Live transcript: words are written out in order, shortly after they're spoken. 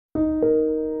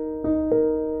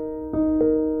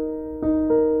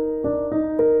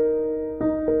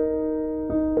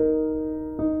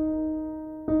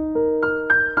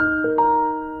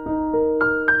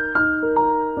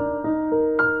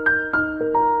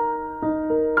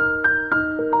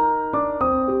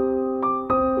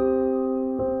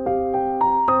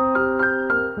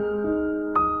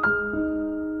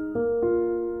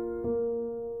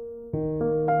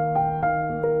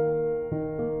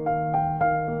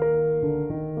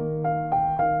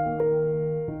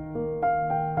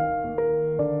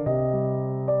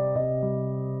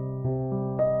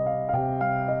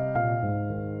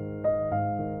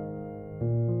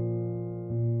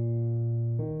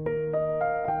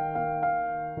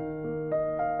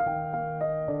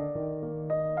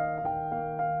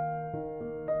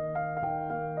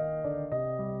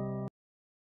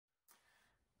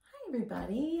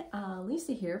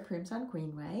Lisa here, Prims on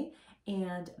Greenway,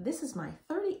 and this is my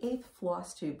 38th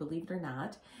Flosstube, believe it or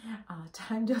not.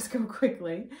 Time does go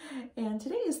quickly. And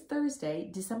today is Thursday,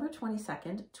 December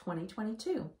 22nd,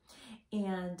 2022.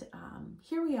 And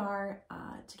here we are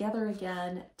together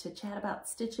again to chat about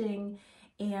stitching.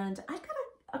 And I've got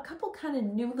a couple kind of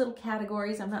new little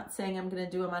categories. I'm not saying I'm going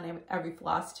to do them on every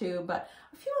Flosstube, but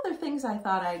a few other things I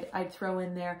thought I'd throw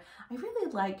in there. I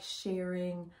really like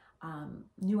sharing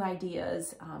new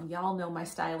ideas. Y'all know my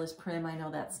style is prim. I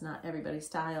know that's not everybody's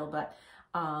style, but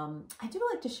I do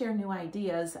like to share new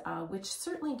ideas, which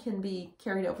certainly can be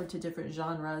carried over to different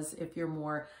genres if you're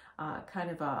more kind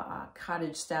of a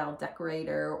cottage style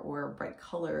decorator or bright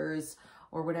colors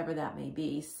or whatever that may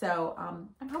be. So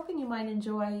I'm hoping you might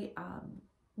enjoy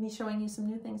me showing you some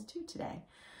new things too today.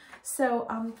 So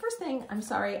first thing, I'm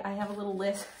sorry, I have a little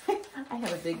list. I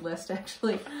have a big list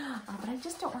actually, but I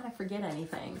just don't want to forget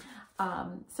anything.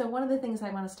 So one of the things I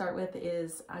want to start with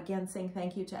is, again, saying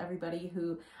thank you to everybody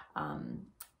who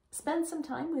spends some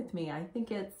time with me. I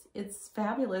think it's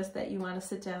fabulous that you want to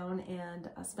sit down and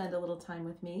spend a little time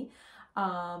with me.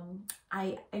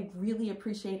 I really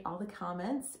appreciate all the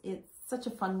comments. It's such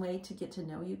a fun way to get to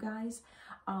know you guys.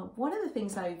 One of the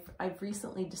things I've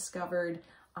recently discovered,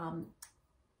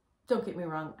 don't get me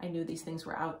wrong, I knew these things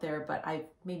were out there, but I've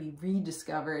maybe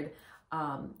rediscovered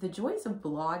the joys of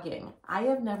blogging. I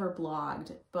have never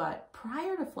blogged, but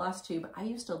prior to Flosstube, I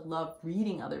used to love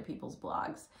reading other people's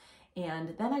blogs.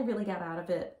 And then I really got out of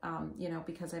it, you know,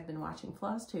 because I've been watching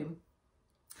Flosstube.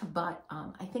 But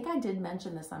I think I did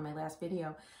mention this on my last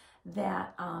video,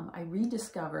 that I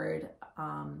rediscovered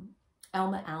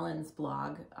Elma Allen's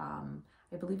blog.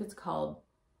 I believe it's called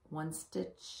One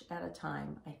Stitch at a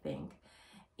Time, I think.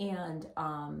 And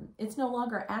it's no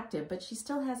longer active, but she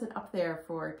still has it up there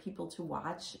for people to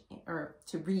watch or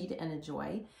to read and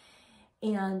enjoy.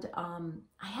 And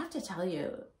I have to tell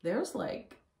you, there's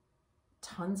like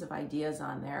tons of ideas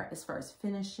on there as far as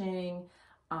finishing,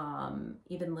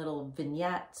 even little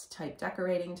vignette type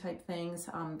decorating type things.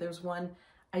 There's one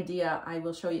idea I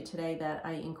will show you today that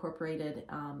I incorporated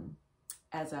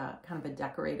as a kind of a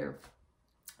decorator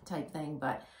type thing,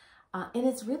 but and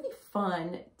it's really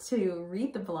fun to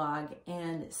read the blog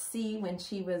and see when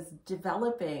she was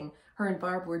developing, her and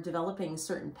Barb were developing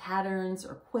certain patterns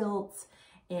or quilts,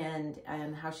 and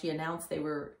how she announced they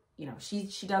were, you know, she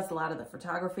does a lot of the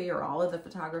photography or all of the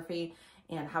photography,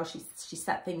 and how she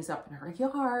set things up in her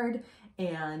yard,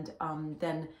 and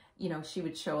then, you know, she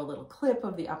would show a little clip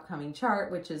of the upcoming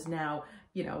chart, which is now,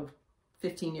 you know,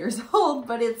 15 years old,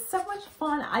 but it's so much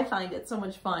fun. I find it so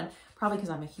much fun, probably because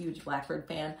I'm a huge Blackbird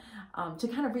fan, to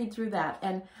kind of read through that.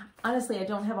 And honestly, I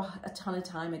don't have a ton of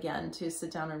time again to sit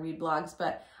down and read blogs,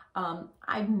 but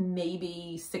I'm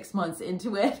maybe 6 months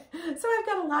into it. So I've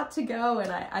got a lot to go,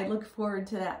 and I look forward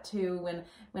to that too.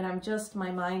 When I'm just,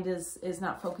 my mind is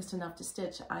not focused enough to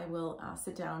stitch, I will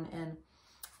sit down and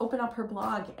open up her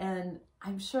blog. And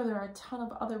I'm sure there are a ton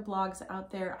of other blogs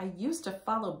out there. I used to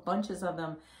follow bunches of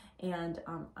them, and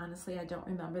honestly, I don't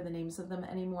remember the names of them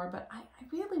anymore, but I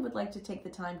really would like to take the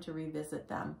time to revisit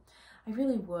them. I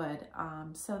really would.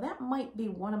 So that might be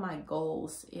one of my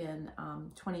goals in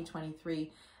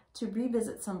 2023, to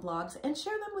revisit some blogs and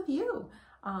share them with you,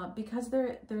 because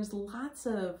there's lots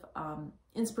of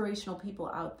inspirational people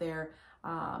out there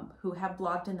who have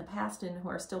blogged in the past and who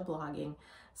are still blogging.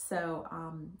 So,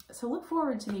 so look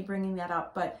forward to me bringing that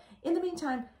up. But in the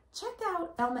meantime, check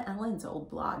out Elma Allen's old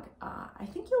blog. I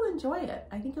think you'll enjoy it.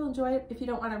 I think you'll enjoy it. If you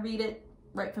don't want to read it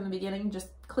right from the beginning, just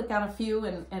click on a few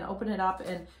and open it up.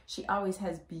 And she always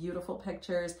has beautiful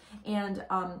pictures. And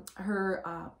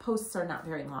her posts are not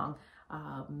very long,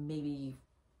 maybe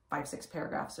 5-6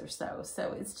 paragraphs or so.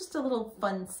 So it's just a little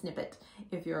fun snippet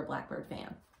if you're a Blackbird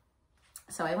fan.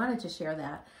 So I wanted to share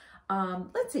that.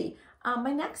 Let's see.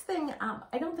 My next thing,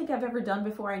 I don't think I've ever done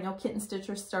before. I know Kitten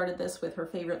Stitcher started this with her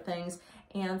favorite things.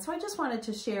 And so I just wanted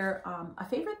to share a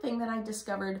favorite thing that I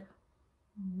discovered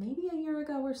maybe a year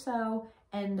ago or so.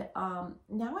 And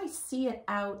now I see it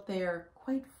out there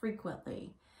quite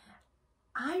frequently.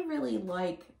 I really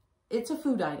like, it's a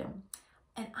food item,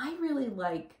 and I really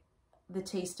like the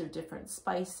taste of different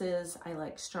spices. I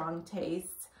like strong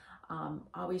tastes.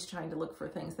 Always trying to look for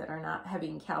things that are not heavy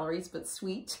in calories, but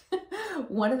sweet.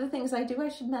 One of the things I do, I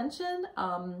should mention,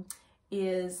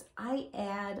 is I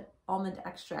add almond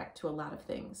extract to a lot of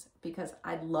things because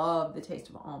I love the taste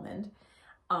of almond.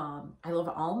 I love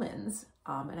almonds,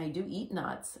 and I do eat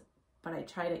nuts, but I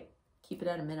try to keep it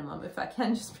at a minimum if I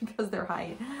can, just because they're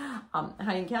high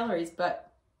in calories,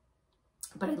 but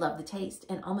I love the taste,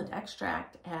 and almond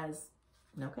extract has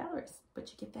no calories, but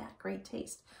you get that great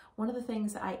taste. One of the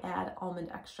things I add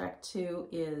almond extract to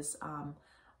is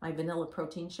my vanilla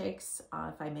protein shakes.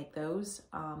 If I make those,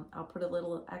 I'll put a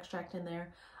little extract in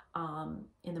there.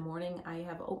 In the morning, I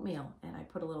have oatmeal and I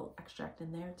put a little extract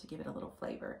in there to give it a little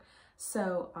flavor.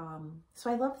 So,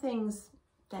 so I love things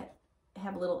that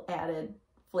have a little added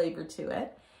flavor to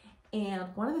it. And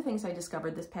one of the things I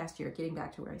discovered this past year, getting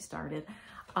back to where I started,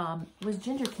 was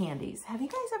ginger candies. Have you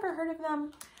guys ever heard of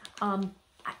them?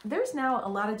 There's now a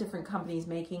lot of different companies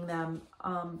making them.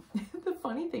 The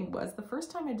funny thing was, the first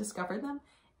time I discovered them,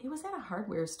 it was at a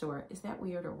hardware store. Is that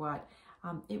weird or what?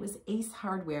 It was Ace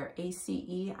Hardware, ACE.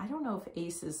 I don't know if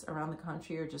Ace is around the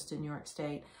country or just in New York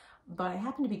State, but I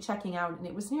happened to be checking out and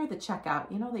it was near the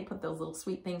checkout. You know, they put those little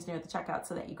sweet things near the checkout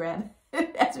so that you grab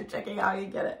it as you're checking out, you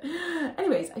get it.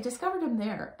 Anyways, I discovered them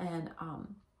there and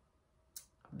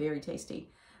very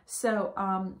tasty. So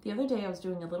the other day I was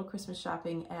doing a little Christmas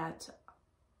shopping at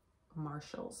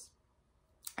Marshall's.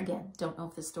 Again, don't know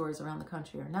if this store is around the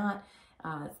country or not.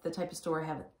 It's the type of store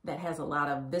that has a lot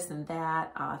of this and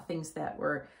that, things that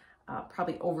were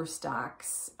probably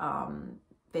overstocks.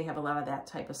 They have a lot of that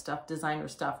type of stuff, designer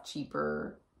stuff,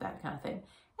 cheaper, that kind of thing.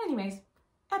 Anyways,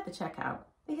 at the checkout,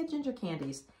 they had ginger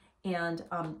candies. And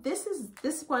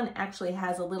this one actually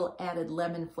has a little added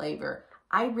lemon flavor.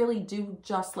 I really do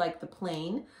just like the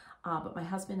plain, but my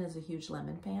husband is a huge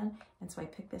lemon fan, and so I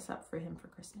picked this up for him for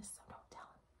Christmas, so don't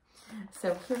tell him.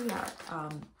 So here we are,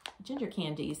 ginger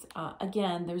candies.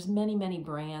 Again, there's many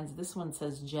brands. This one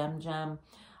says Gem.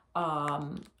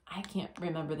 I can't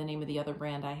remember the name of the other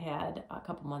brand I had a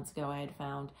couple months ago I had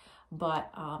found,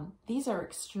 but these are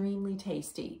extremely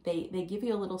tasty. They give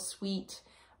you a little sweet,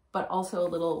 but also a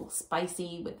little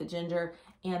spicy with the ginger,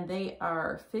 and they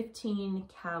are 15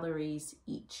 calories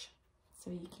each. So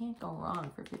you can't go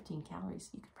wrong for 15 calories.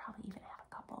 You could probably even have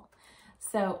a couple.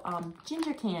 So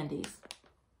ginger candies,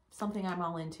 something I'm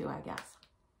all into, I guess.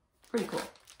 Pretty cool,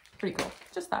 pretty cool.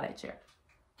 Just thought I'd share.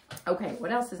 Okay,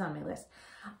 what else is on my list?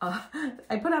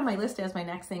 I put on my list as my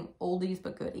next thing, oldies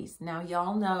but goodies. Now,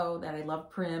 y'all know that I love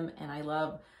Prim and I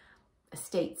love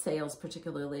estate sales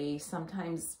particularly.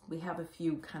 Sometimes we have a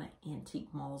few kind of antique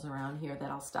malls around here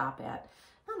that I'll stop at.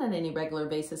 Not on any regular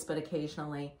basis, but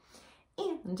occasionally.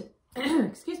 And,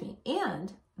 excuse me,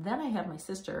 and then I have my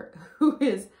sister who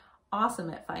is awesome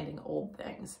at finding old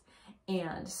things.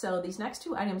 And so these next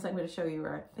two items I'm going to show you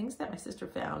are things that my sister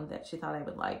found that she thought I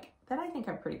would like, that I think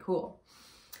are pretty cool.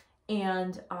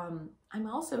 And I'm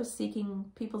also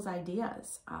seeking people's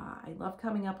ideas. I love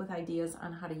coming up with ideas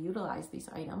on how to utilize these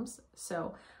items.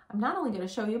 So I'm not only going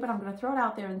to show you, but I'm going to throw it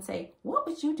out there and say, what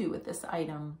would you do with this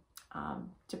item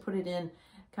to put it in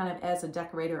kind of as a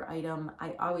decorator item?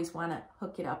 I always want to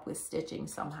hook it up with stitching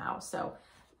somehow. So,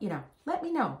 you know, let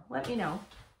me know. Let me know.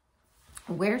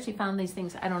 Where she found these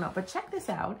things, I don't know. But check this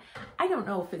out. I don't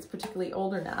know if it's particularly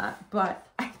old or not, but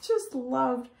I just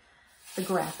loved the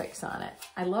graphics on it.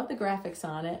 I love the graphics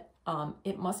on it.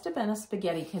 It must have been a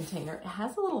spaghetti container. It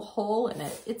has a little hole in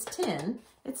it. It's tin.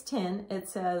 It's tin. It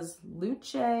says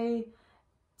Luce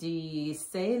di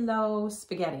Salo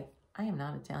Spaghetti. I am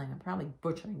not Italian. I'm probably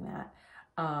butchering that.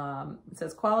 It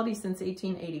says quality since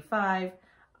 1885.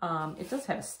 It does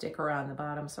have a sticker on the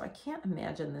bottom, so I can't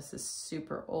imagine this is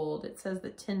super old. It says the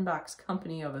Tin Box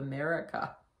Company of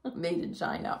America. Made in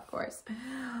China, of course.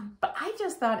 But I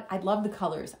just thought, I love the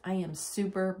colors. I am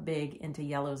super big into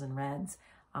yellows and reds.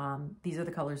 These are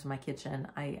the colors of my kitchen.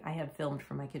 I have filmed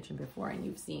for my kitchen before, and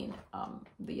you've seen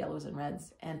the yellows and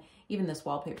reds. And even this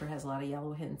wallpaper has a lot of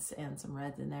yellow hints and some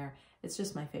reds in there. It's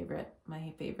just my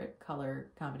favorite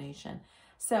color combination.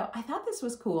 So I thought this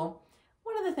was cool.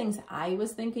 One of the things I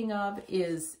was thinking of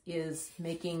is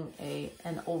making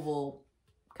an oval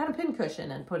kind of pin cushion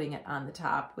and putting it on the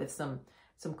top with some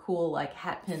cool like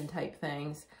hat pin type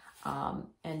things,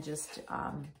 and just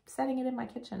setting it in my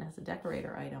kitchen as a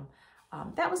decorator item.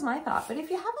 That was my thought, but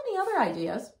if you have any other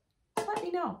ideas, let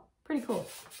me know. Pretty cool.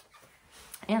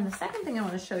 And the second thing I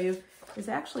want to show you is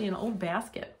actually an old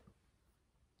basket.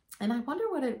 And I wonder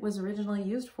what it was originally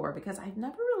used for, because I've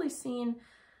never really seen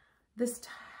this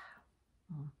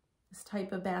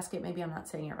type of basket. Maybe I'm not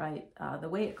saying it right. The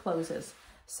way it closes.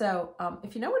 So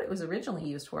if you know what it was originally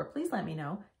used for, please let me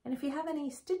know. And if you have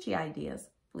any stitchy ideas,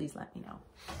 please let me know.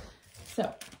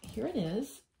 So here it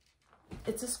is.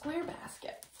 It's a square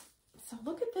basket. So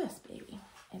look at this, baby.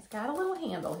 It's got a little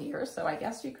handle here, so I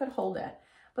guess you could hold it.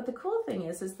 But the cool thing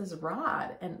is this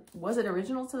rod, and was it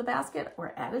original to the basket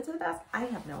or added to the basket? I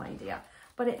have no idea.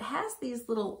 But it has these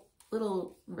little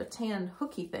rattan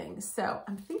hooky things. So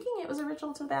I'm thinking it was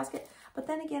original to the basket, but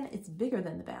then again, it's bigger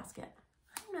than the basket.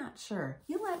 I'm not sure.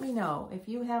 You let me know if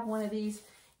you have one of these.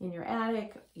 in your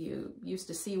attic. You used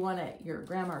to see one at your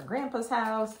grandma or grandpa's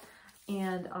house.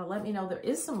 And let me know. There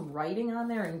is some writing on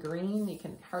there in green. You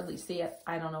can hardly see it.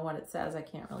 I don't know what it says. I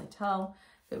can't really tell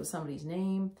if it was somebody's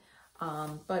name.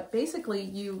 But basically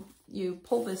you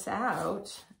pull this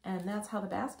out and that's how the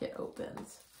basket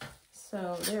opens.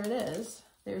 So there it is.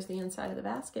 There's the inside of the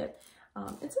basket.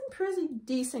 It's in pretty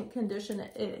decent condition.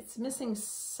 It's missing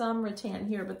some rattan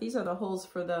here, but these are the holes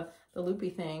for the loopy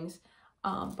things.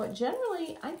 But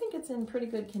generally, I think it's in pretty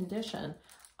good condition.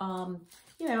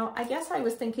 You know, I guess I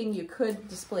was thinking you could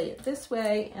display it this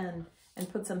way and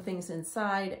put some things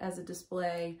inside as a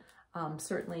display.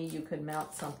 Certainly you could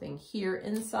mount something here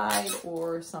inside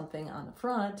or something on the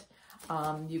front.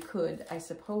 You could, I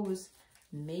suppose,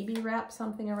 maybe wrap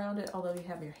something around it, although you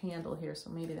have your handle here, so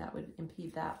maybe that would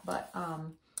impede that. But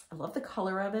I love the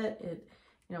color of it.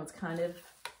 You know, it's kind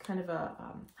of a,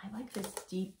 I like this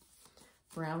deep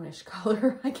brownish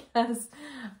color, I guess.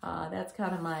 That's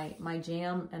kind of my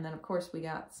jam. And then of course we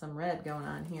got some red going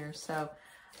on here. So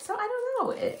I don't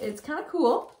know, it's kind of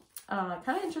cool,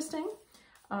 kind of interesting.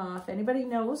 If anybody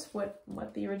knows what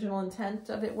the original intent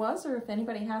of it was, or if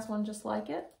anybody has one just like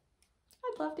it,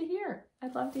 I'd love to hear.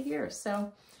 I'd love to hear.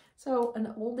 So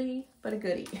an oldie but a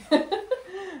goodie.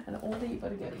 An oldie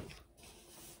but a goodie.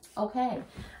 Okay,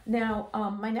 now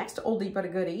my next oldie but a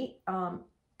goodie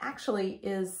actually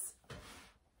is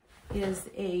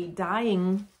a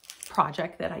dyeing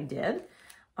project that I did,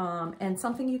 and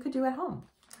something you could do at home.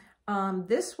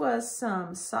 This was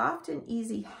some soft and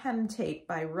easy hem tape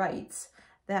by Wrights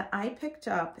that I picked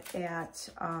up at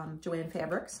Joann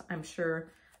Fabrics. I'm sure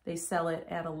they sell it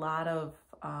at a lot of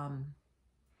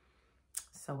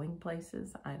sewing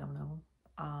places. I don't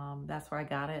know. That's where I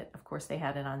got it. Of course, they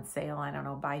had it on sale. I don't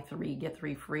know, buy 3, get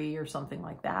 3 free or something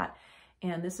like that.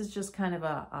 And this is just kind of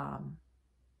a,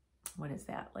 what is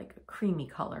that? Like a creamy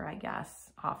color, I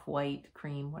guess. Off-white,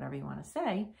 cream, whatever you want to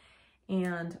say.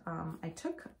 And I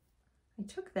took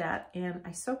that and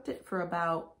I soaked it for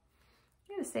about,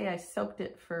 I'm going to say I soaked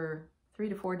it for 3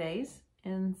 to 4 days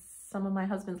in some of my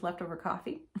husband's leftover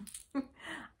coffee.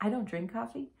 I don't drink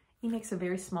coffee. He makes a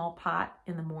very small pot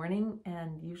in the morning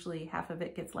and usually half of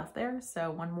it gets left there.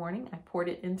 So one morning I poured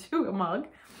it into a mug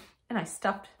and I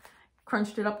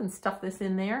crunched it up and stuffed this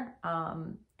in there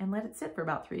and let it sit for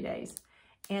about 3 days.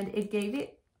 And it gave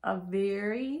it a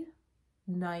very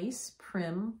nice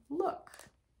prim look.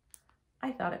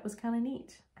 I thought it was kind of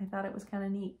neat. I thought it was kind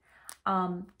of neat.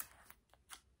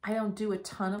 I don't do a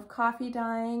ton of coffee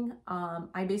dyeing.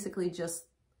 I basically just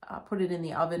put it in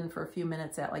the oven for a few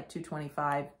minutes at like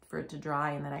 225 for it to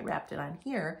dry, and then I wrapped it on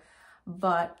here.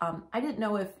 But I didn't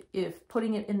know if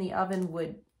putting it in the oven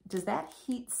does that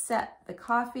heat set the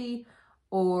coffee,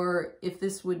 or if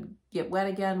this would get wet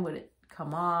again, would it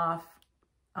come off?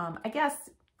 I guess,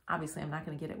 obviously I'm not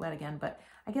gonna get it wet again, but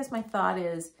I guess my thought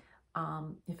is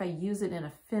if I use it in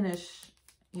a finish,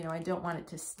 you know, I don't want it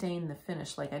to stain the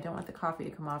finish. Like I don't want the coffee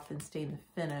to come off and stain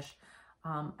the finish.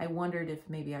 I wondered if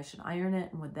maybe I should iron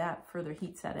it, and would that further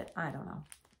heat set it? I don't know.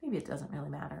 Maybe it doesn't really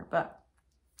matter. But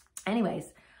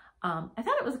anyways, I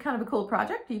thought it was kind of a cool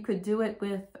project. You could do it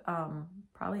with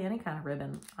probably any kind of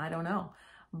ribbon. I don't know.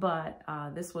 But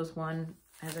this was one,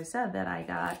 as I said, that I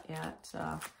got at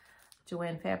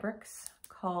Joann Fabrics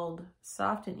called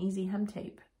Soft and Easy Hem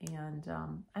Tape. And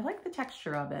I like the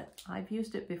texture of it. I've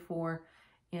used it before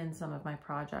in some of my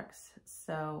projects.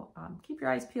 So keep your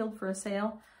eyes peeled for a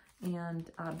sale. And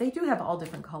they do have all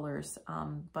different colors,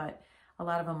 but a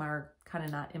lot of them are kind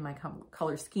of not in my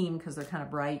color scheme because they're kind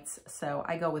of brights. So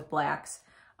I go with blacks,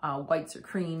 whites or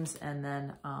creams, and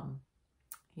then,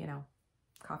 you know,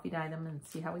 coffee dye them and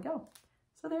see how we go.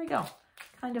 So there you go.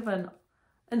 Kind of an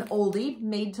oldie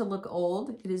made to look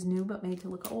old. It is new, but made to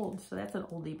look old. So that's an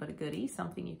oldie but a goodie,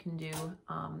 something you can do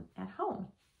at home.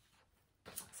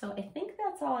 So I think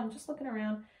that's all. I'm just looking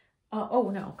around.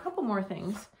 Oh no, a couple more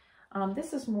things.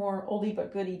 This is more oldie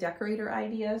but goodie decorator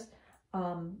ideas.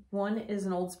 One is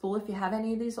an old spool. If you have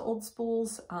any of these old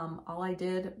spools, all I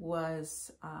did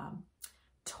was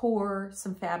tore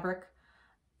some fabric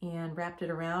and wrapped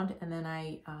it around, and then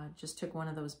I just took one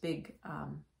of those big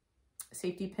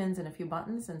safety pins and a few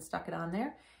buttons and stuck it on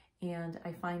there. And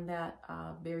I find that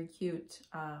very cute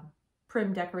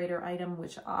prim decorator item,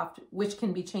 which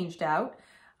can be changed out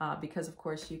because of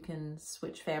course you can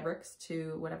switch fabrics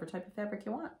to whatever type of fabric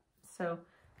you want. So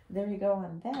there you go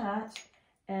on that.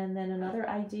 And then another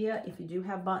idea, if you do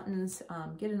have buttons,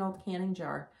 get an old canning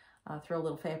jar, throw a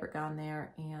little fabric on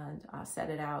there and set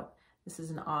it out. This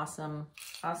is an awesome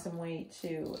way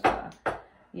to,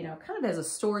 you know, kind of as a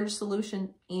storage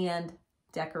solution and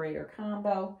decorator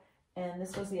combo. And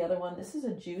this was the other one. This is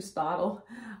a juice bottle.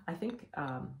 I think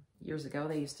years ago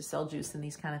they used to sell juice in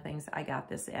these kind of things. I got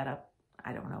this at a,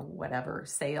 I don't know, whatever,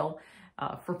 sale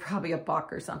for probably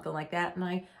 $1 or something like that. And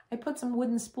I put some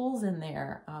wooden spools in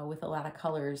there with a lot of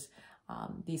colors.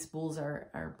 These spools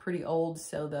are pretty old,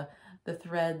 so the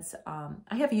threads,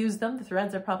 I have used them. The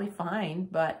threads are probably fine,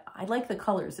 but I like the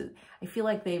colors. I feel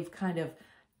like they've kind of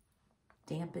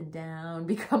dampened down,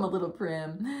 become a little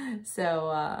prim.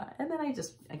 So, and then I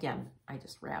just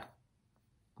wrap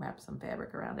some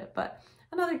fabric around it. But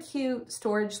another cute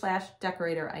storage /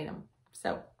 decorator item.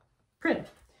 So, print.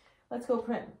 Let's go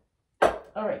print.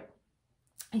 All right.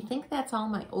 I think that's all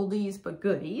my oldies but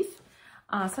goodies.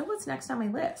 So what's next on my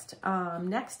list?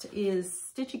 Next is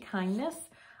Stitchy Kindness.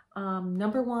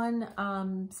 Number one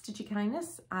Stitchy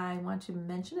Kindness I want to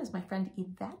mention is my friend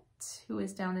Yvette, who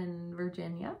is down in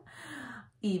Virginia.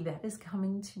 Yvette is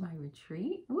coming to my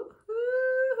retreat.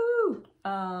 Woohoo!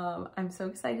 I'm so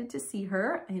excited to see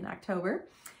her in October.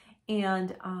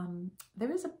 And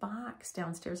there is a box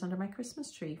downstairs under my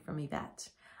Christmas tree from Yvette.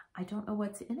 I don't know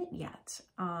what's in it yet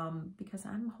because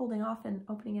I'm holding off and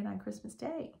opening it on Christmas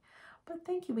Day. But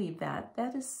thank you, Yvette.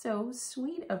 That is so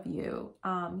sweet of you.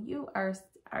 You are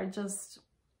just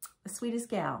the sweetest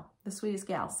gal, the sweetest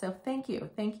gal. So thank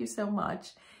you so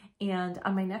much. And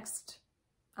on my next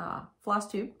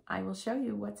Flosstube, I will show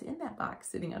you what's in that box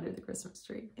sitting under the Christmas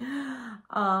tree.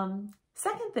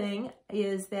 Second thing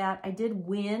is that I did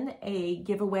win a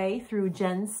giveaway through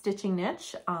Jen's Stitching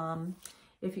Niche.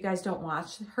 If you guys don't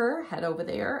watch her, head over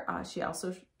there.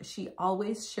 She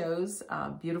always shows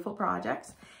beautiful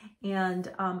projects.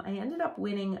 And I ended up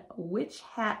winning Witch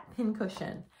Hat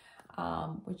Pincushion,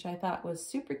 which I thought was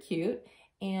super cute.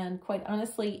 And quite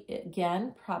honestly,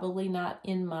 again, probably not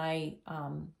in my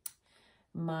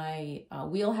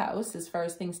wheelhouse as far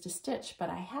as things to stitch, but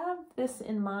I have this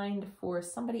in mind for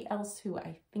somebody else who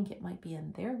I think it might be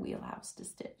in their wheelhouse to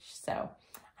stitch. So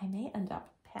I may end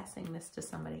up passing this to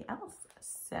somebody else.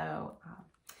 So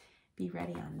be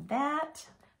ready on that,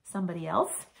 somebody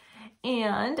else.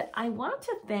 And I want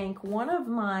to thank one of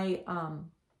my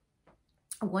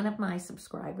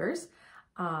subscribers.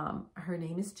 Her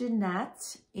name is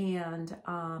Jeanette, and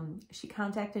she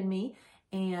contacted me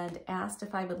and asked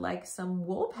if I would like some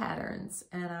wool patterns.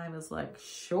 And I was like,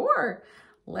 sure,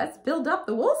 let's build up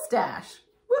the wool stash.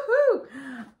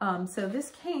 Woohoo! So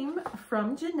this came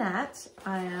from Jeanette,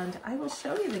 and I will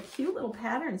show you the cute little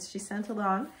patterns she sent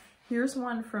along. Here's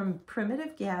one from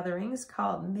Primitive Gatherings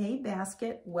called May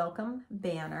Basket Welcome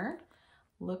Banner.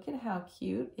 Look at how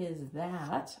cute is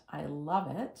that. I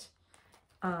love it.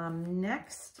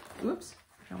 Next, oops,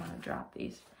 I don't want to drop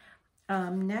these.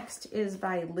 Next is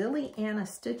by Lily Anna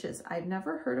Stitches. I've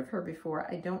never heard of her before.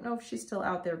 I don't know if she's still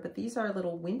out there, but these are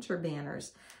little winter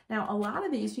banners. Now, a lot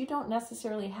of these, you don't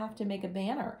necessarily have to make a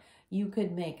banner. You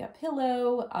could make a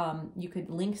pillow. You could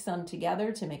link some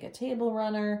together to make a table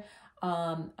runner.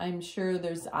 I'm sure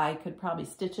I could probably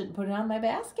stitch it and put it on my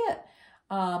basket.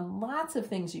 Lots of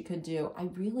things you could do. I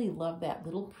really love that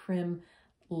little prim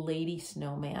lady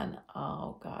snowman.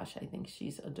 Oh gosh, I think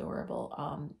she's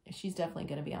adorable. She's definitely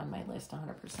going to be on my list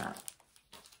 100%.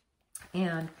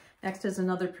 And next is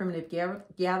another Primitive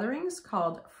Gatherings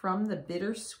called From the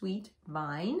Bittersweet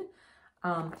Vine.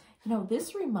 You know,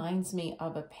 this reminds me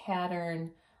of a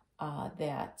pattern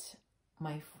that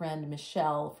my friend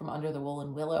Michelle from Under the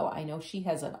Woolen Willow, I know she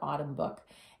has an autumn book,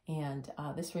 and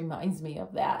this reminds me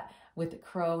of that with the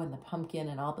crow and the pumpkin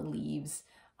and all the leaves.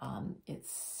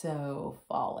 It's so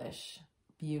fallish.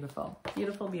 Beautiful,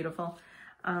 beautiful, beautiful.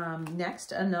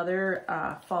 Next, another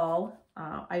fall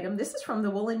item. This is from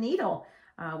the Woolen Needle.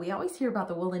 We always hear about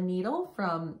the Woolen Needle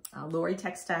from Lori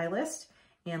Textilist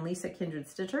and Lisa Kindred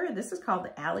Stitcher. This is called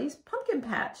Allie's Pumpkin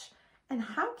Patch. And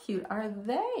how cute are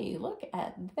they? Look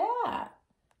at that.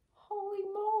 Holy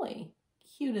moly.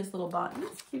 Cutest little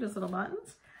buttons, cutest little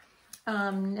buttons.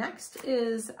 Next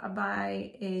is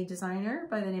by a designer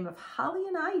by the name of Holly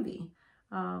and Ivy.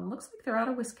 Looks like they're out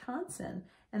of Wisconsin.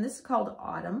 And this is called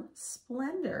Autumn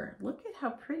Splendor. Look at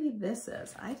how pretty this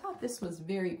is. I thought this was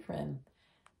very prim.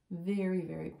 Very,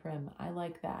 very prim. I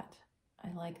like that.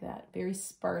 I like that. Very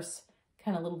sparse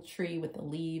kind of little tree with the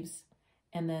leaves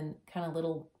and then kind of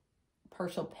little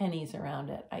partial pennies around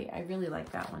it. I really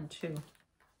like that one too.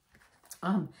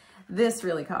 This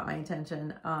really caught my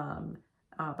attention.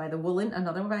 By the Woolen,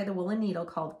 another one by the Woolen Needle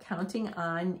called Counting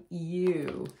on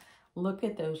You. Look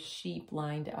at those sheep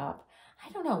lined up.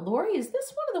 I don't know, Lori, is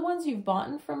this one of the ones you've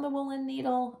bought from the Woolen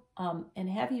Needle? And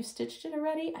have you stitched it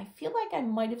already? I feel like I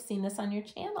might have seen this on your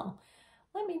channel.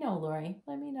 Let me know, Lori.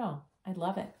 Let me know. I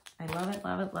love it. I love it,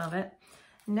 love it, love it.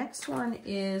 Next one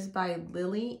is by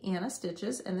Lily Anna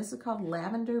Stitches, and this is called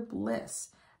Lavender Bliss.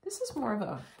 This is more of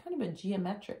a kind of a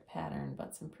geometric pattern,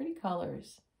 but some pretty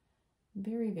colors.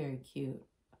 Very, very cute.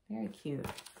 Very cute.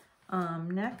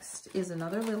 Next is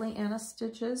another Lily Anna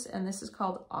Stitches, and this is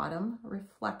called Autumn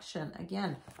Reflection.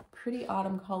 Again, pretty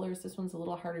autumn colors. This one's a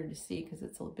little harder to see because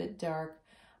it's a bit dark,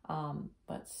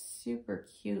 but super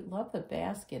cute. Love the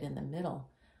basket in the middle.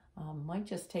 Might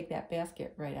just take that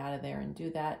basket right out of there and do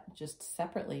that just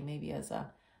separately, maybe as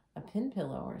a pin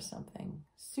pillow or something.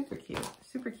 Super cute,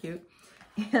 super cute.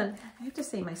 And I have to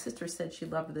say, my sister said she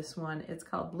loved this one. It's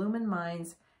called Bloomin'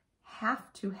 Minds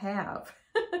Have to Have.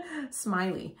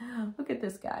 Smiley. Look at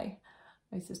this guy.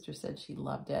 My sister said she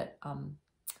loved it.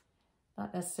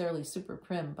 Not necessarily super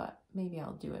prim, but maybe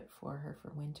I'll do it for her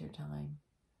for winter time.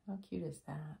 How cute is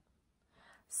that?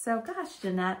 So gosh,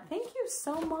 Jeanette, thank you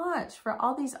so much for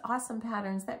all these awesome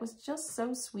patterns. That was just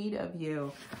so sweet of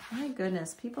you. My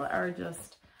goodness, people are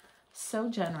just so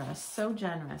generous, so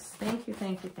generous. Thank you,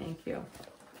 thank you, thank you.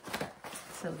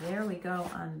 So there we go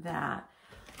on that.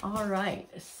 All right,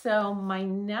 so my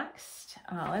next,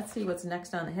 let's see what's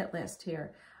next on the hit list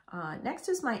here. Next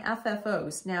is my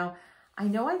FFOs. Now, I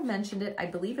know I've mentioned it. I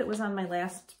believe it was on my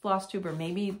last Flosstube or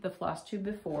maybe the Flosstube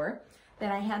before,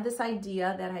 that I had this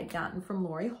idea that I'd gotten from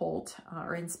Lori Holt,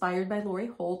 or inspired by Lori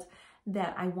Holt,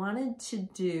 that I wanted to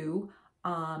do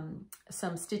some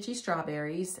Stitchy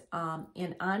strawberries,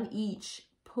 and on each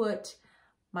put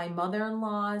my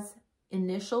mother-in-law's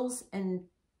initials and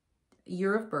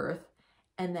year of birth,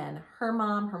 and then her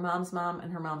mom, her mom's mom,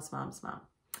 and her mom's mom's mom.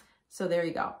 So there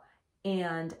you go.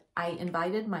 And I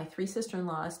invited my 3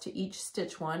 sister-in-laws to each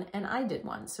stitch one, and I did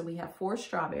one. So we have 4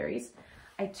 strawberries.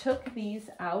 I took these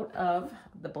out of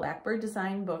the Blackbird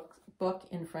Design book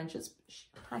in Friendship's,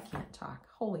 I can't talk,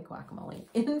 holy guacamole,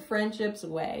 in Friendship's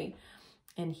Way.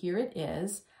 And here it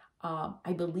is.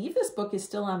 I believe this book is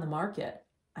still on the market.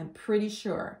 I'm pretty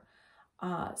sure.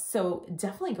 So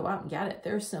definitely go out and get it.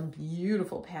 There's some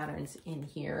beautiful patterns in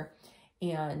here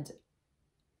and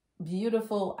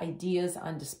beautiful ideas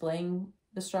on displaying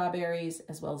the strawberries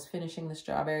as well as finishing the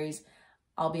strawberries.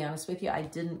 I'll be honest with you, I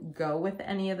didn't go with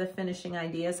any of the finishing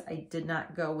ideas. I did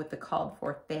not go with the called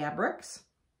for fabrics,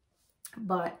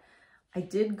 but I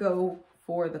did go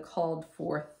for the called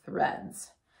for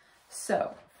threads.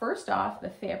 So first off, the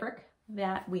fabric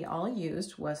that we all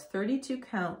used was 32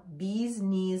 count Bee's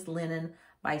Knees linen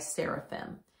by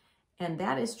Seraphim. And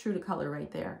that is true to color right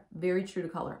there. Very true to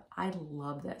color. I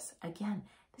love this. Again,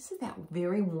 this is that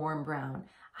very warm brown.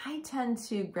 I tend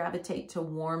to gravitate to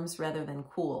warms rather than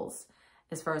cools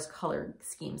as far as color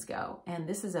schemes go. And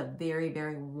this is a very,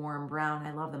 very warm brown.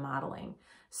 I love the modeling.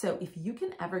 So if you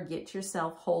can ever get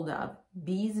yourself hold of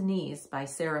Bee's Knees by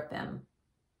Seraphim,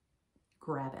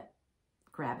 grab it,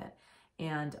 grab it.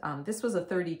 And this was a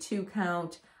 32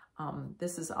 count.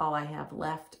 This is all I have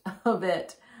left of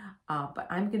it. But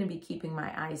I'm gonna be keeping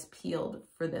my eyes peeled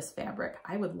for this fabric.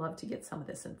 I would love to get some of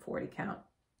this in 40 count.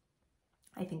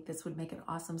 I think this would make an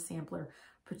awesome sampler,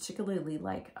 particularly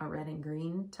like a red and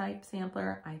green type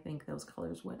sampler. I think those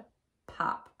colors would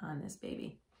pop on this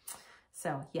baby.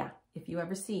 So yeah, if you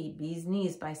ever see Bee's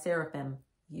Knees by Seraphim,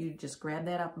 you just grab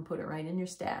that up and put it right in your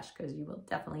stash because you will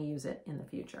definitely use it in the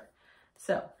future.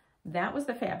 So that was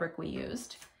the fabric we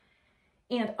used.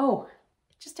 And oh,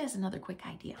 just as another quick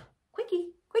idea, quickie.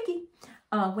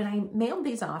 When I mailed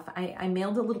these off, I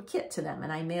mailed a little kit to them,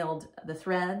 and I mailed the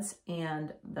threads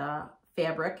and the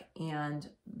fabric and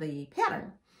the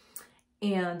pattern.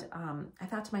 And I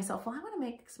thought to myself, well, I want to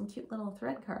make some cute little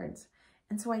thread cards.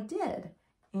 And so I did.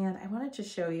 And I wanted to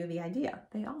show you the idea.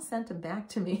 They all sent them back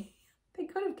to me. They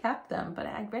could have kept them, but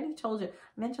I already told you,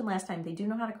 I mentioned last time, they do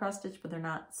know how to cross stitch, but they're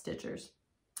not stitchers.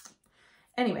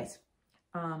 Anyways,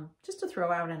 just to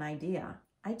throw out an idea,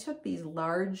 I took these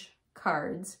large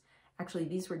cards. Actually,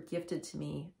 these were gifted to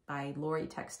me by Lori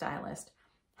Textilist.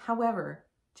 However,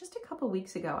 just a couple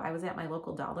weeks ago, I was at my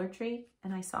local Dollar Tree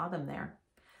and I saw them there.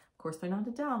 Of course, they're not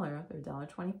 $1, they're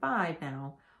 $1.25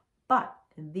 now, but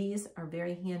these are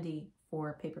very handy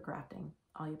for paper crafting.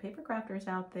 All you paper crafters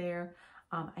out there.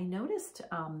 I noticed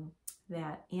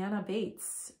that Anna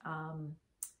Bates,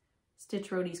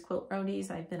 Stitch Roadies, Quilt Roadies,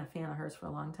 I've been a fan of hers for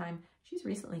a long time. She's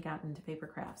recently gotten into paper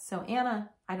crafts. So Anna,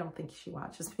 I don't think she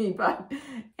watches me, but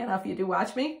Anna, if you do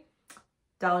watch me,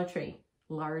 Dollar Tree,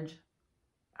 large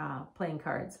playing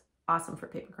cards, awesome for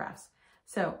paper crafts.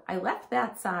 So I left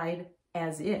that side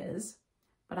as is,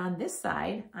 but on this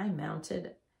side, I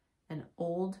mounted an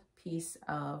old piece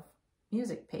of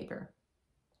music paper.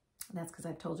 And that's because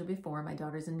I've told you before, my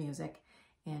daughter's in music,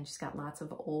 and she's got lots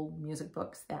of old music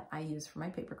books that I use for my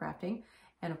paper crafting.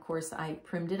 And of course I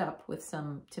primed it up with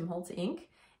some Tim Holtz ink,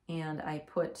 and I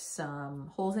put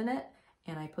some holes in it,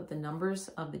 and I put the numbers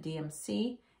of the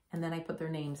DMC, and then I put their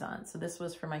names on. So this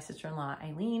was for my sister-in-law,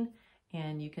 Eileen,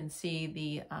 and you can see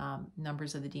the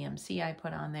numbers of the DMC I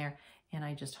put on there, and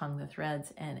I just hung the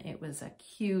threads, and it was a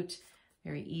cute,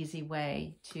 very easy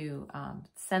way to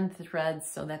send the threads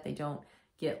so that they don't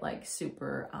get like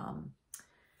super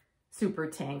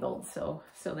tangled. So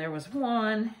there was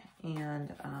one,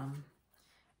 and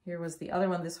here was the other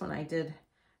one. This one I did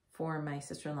for my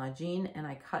sister-in-law Jean, and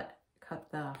I cut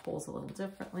the holes a little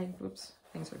differently. Oops,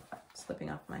 things are slipping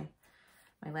off my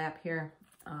lap here.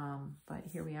 But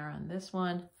here we are on this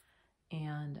one,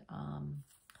 and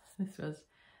this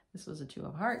was a 2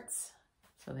 of hearts.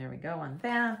 So there we go on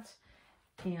that.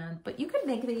 But you could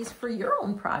make these for your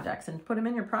own projects and put them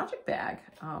in your project bag.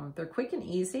 They're quick and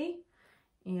easy,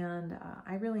 and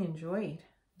I really enjoyed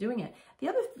doing it. The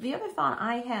other thought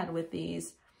I had with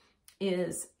these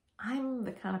is I'm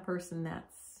the kind of person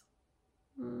that's,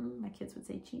 my kids would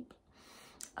say cheap.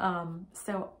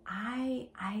 So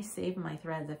I save my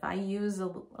threads. If I use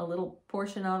a little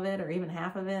portion of it or even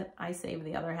half of it, I save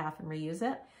the other half and reuse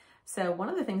it. So one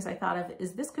of the things I thought of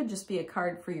is this could just be a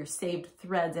card for your saved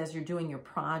threads as you're doing your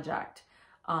project.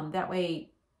 That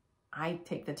way I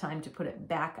take the time to put it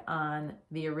back on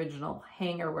the original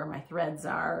hanger where my threads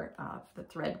are, the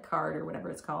thread card or whatever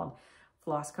it's called,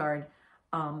 floss card.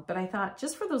 But I thought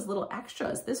just for those little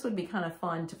extras, this would be kind of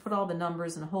fun to put all the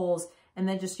numbers and holes and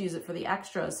then just use it for the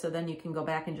extras. So then you can go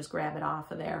back and just grab it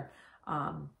off of there.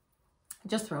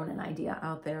 Just throwing an idea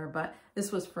out there, but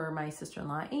this was for my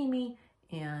sister-in-law, Amy,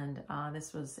 and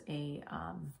this was a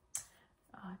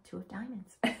 2 of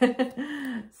diamonds.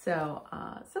 So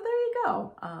there you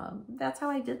go. That's how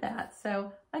I did that.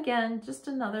 So again, just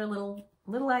another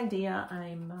little idea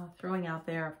I'm throwing out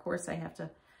there. Of course, I have to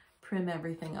prim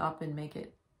everything up and make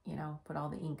it, you know, put all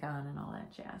the ink on and all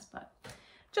that jazz, but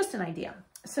just an idea.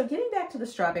 So getting back to the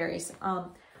strawberries,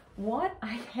 what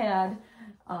I had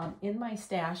in my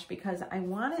stash, because I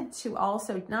wanted to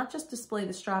also not just display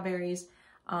the strawberries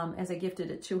as I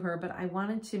gifted it to her, but I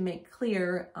wanted to make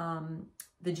clear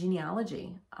the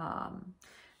genealogy.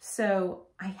 So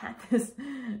I had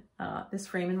this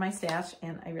frame in my stash,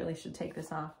 and I really should take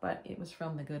this off, but it was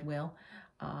from the Goodwill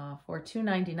for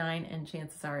 $2.99, and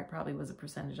chances are it probably was a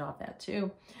percentage off that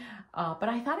too. But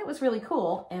I thought it was really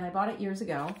cool, and I bought it years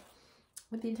ago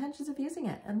with the intentions of using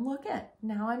it. And look at,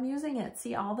 now I'm using it.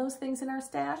 See all those things in our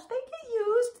stash? They get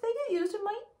used. It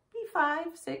might be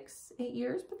 5, 6, 8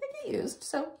 years, but they get used.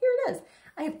 So here it is.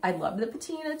 I love the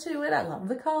patina to it. I love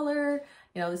the color.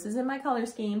 You know, this is in my color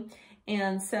scheme.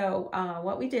 And so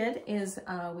what we did is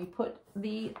we put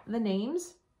the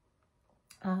names.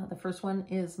 The first one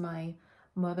is my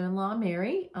mother-in-law,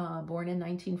 Mary, born in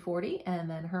 1940, and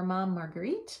then her mom,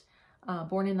 Marguerite,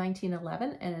 born in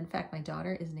 1911. And in fact, my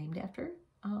daughter is named after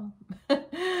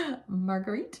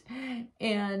Marguerite.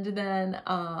 And then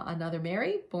another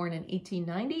Mary, born in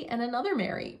 1890, and another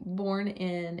Mary, born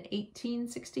in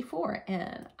 1864.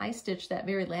 And I stitched that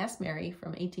very last Mary from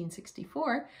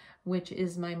 1864, which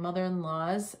is my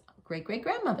mother-in-law's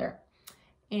great-great-grandmother,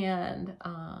 and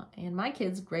my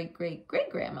kid's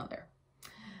great-great-great-grandmother.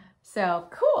 So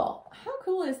cool. How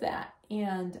cool is that?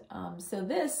 And so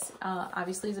this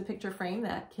obviously is a picture frame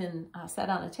that can set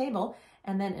on a table.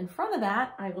 And then in front of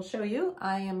that, I will show you,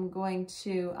 I am going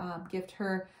to gift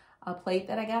her a plate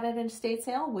that I got at an estate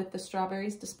sale with the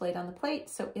strawberries displayed on the plate.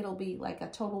 So it'll be like a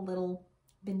total little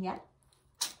vignette.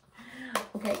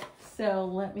 Okay, so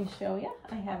let me show you.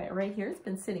 I have it right here. It's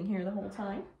been sitting here the whole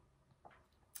time.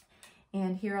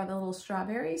 And here are the little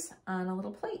strawberries on a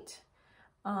little plate.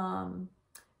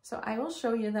 So I will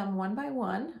show you them one by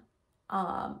one.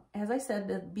 As I said,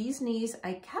 the bee's knees,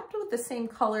 I kept with the same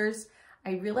colors.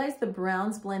 I realized the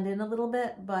browns blend in a little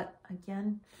bit, but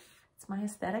again, it's my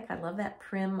aesthetic. I love that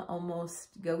prim,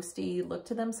 almost ghosty look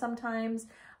to them sometimes.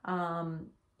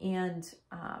 And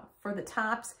for the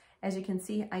tops, as you can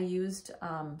see, I used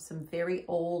some very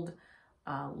old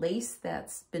lace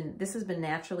this has been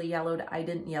naturally yellowed. I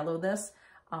didn't yellow this.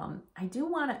 I do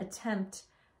want to attempt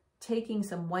taking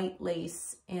some white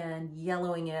lace and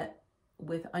yellowing it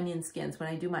with onion skins when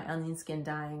I do my onion skin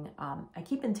dyeing. I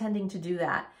keep intending to do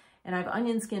that. And I've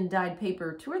onion skin dyed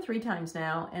paper 2 or 3 times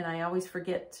now, and I always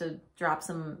forget to drop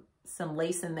some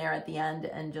lace in there at the end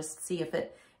and just see if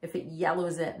it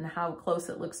yellows it and how close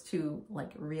it looks to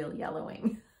like real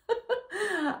yellowing.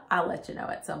 I'll let you know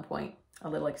at some point, a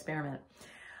little experiment.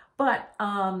 But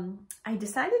I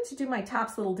decided to do my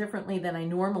tops a little differently than I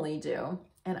normally do.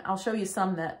 And I'll show you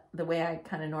some that the way I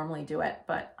kind of normally do it.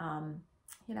 But,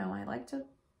 you know, I like to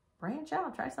branch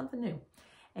out, try something new.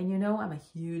 And you know I'm a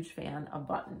huge fan of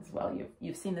buttons. Well,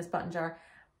 you've seen this button jar.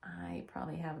 I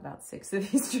probably have about 6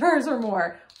 of these jars or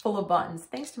more full of buttons,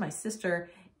 thanks to my sister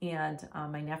and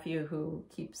my nephew who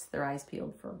keeps their eyes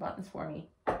peeled for buttons for me.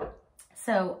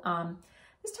 So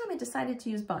this time I decided to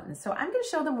use buttons. So I'm going to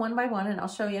show them one by one, and I'll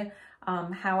show you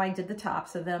how I did the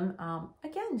tops of them.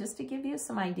 Again, just to give you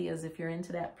some ideas if you're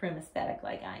into that prim aesthetic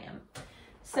like I am.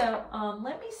 So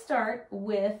let me start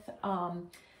with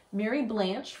Mary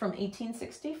Blanche from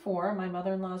 1864, my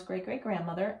mother-in-law's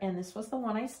great-great-grandmother, and this was the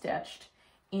one I stitched.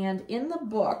 And in the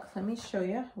book, let me show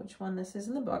you which one this is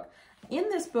in the book. In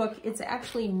this book, it's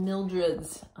actually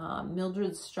Mildred's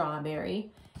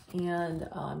Strawberry. And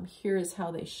here is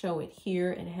how they show it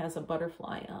here. It has a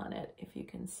butterfly on it, if you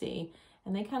can see.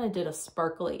 And they kind of did a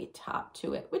sparkly top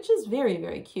to it, which is very,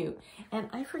 very cute. And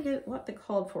I forget what the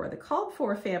called for. The called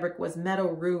for fabric was Meadow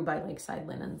Rue by Lakeside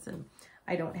Linens, and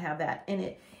I don't have that.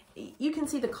 And you can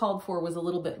see the called for was a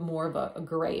little bit more of a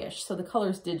grayish, so the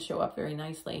colors did show up very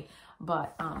nicely.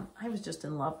 But I was just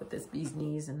in love with this bee's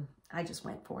knees, and I just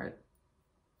went for it.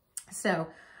 So,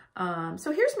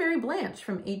 so here's Mary Blanche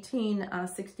from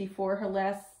 1864. Her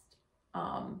last,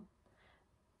 oh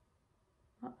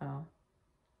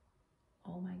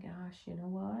my gosh, you know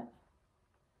what?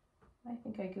 I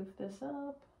think I goofed this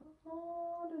up.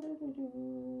 Oh,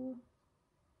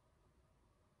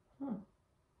 Huh.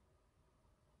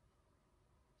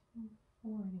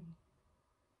 40.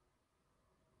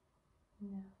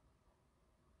 Yeah.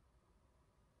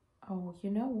 Oh, you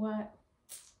know what?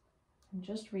 I'm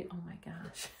just oh my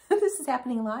gosh. This is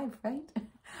happening live, right?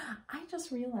 I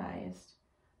just realized,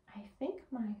 I think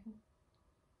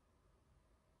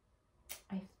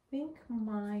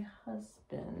my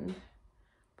husband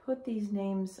put these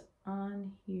names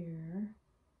on here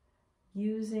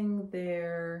using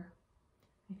their,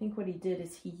 I think what he did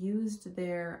is he used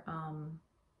their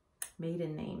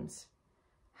maiden names.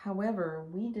 However,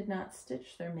 we did not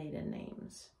stitch their maiden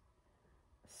names.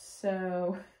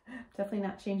 So definitely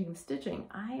not changing the stitching.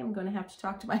 I am going to have to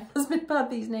talk to my husband about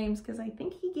these names because I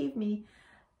think he gave me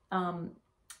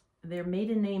their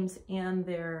maiden names and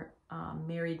their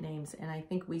married names. And I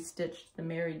think we stitched the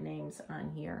married names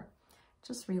on here.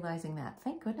 Just realizing that.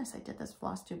 Thank goodness I did this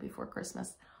Flosstube before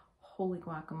Christmas. Holy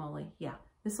guacamole. Yeah,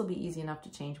 this will be easy enough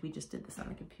to change. We just did this on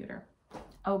the computer.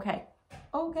 Okay.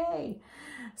 Okay.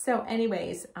 So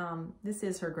anyways, this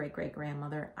is her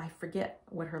great-great-grandmother. I forget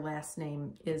what her last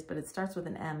name is, but it starts with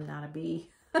an M, not a B.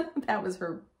 That was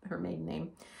her maiden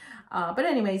name. But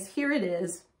anyways, here it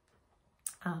is,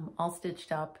 all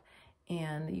stitched up.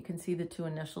 And you can see the 2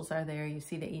 initials are there. You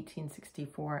see the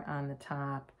 1864 on the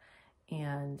top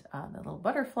and the little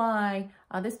butterfly.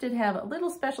 This did have a little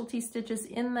specialty stitches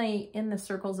in the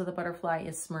circles of the butterfly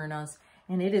is Smyrna's,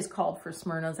 and it is called for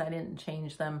Smyrna's. I didn't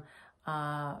change them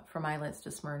from eyelets to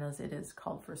Smyrna's. It is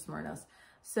called for Smyrna's.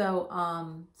 So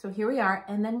so here we are.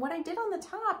 And then what I did on the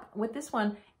top with this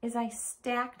one is I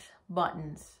stacked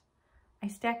buttons. I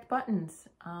stacked buttons,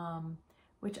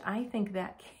 which I think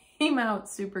that came out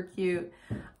super cute.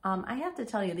 I have to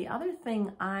tell you, the other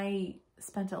thing I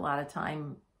spent a lot of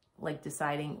time like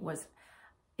deciding was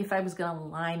if I was going to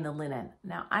line the linen.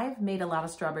 Now, I've made a lot of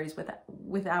strawberries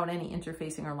without any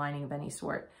interfacing or lining of any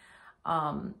sort.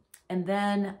 And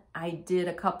then I did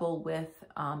a couple with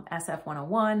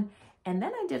SF101, and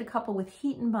then I did a couple with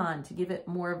heat and bond to give it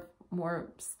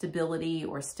more stability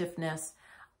or stiffness.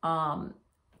 I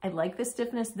like the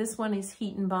stiffness. This one is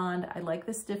heat and bond. I like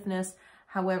the stiffness.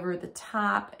 However, the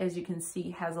top, as you can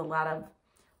see, has a lot of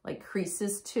like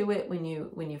creases to it when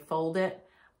you fold it.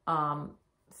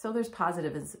 So there's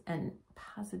positives and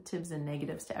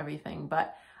negatives to everything,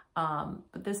 but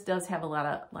this does have a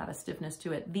lot of stiffness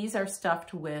to it. These are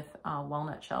stuffed with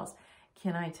walnut shells.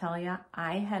 Can I tell you,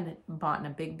 I had bought a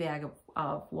big bag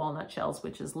of walnut shells,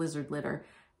 which is lizard litter,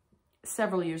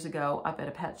 several years ago up at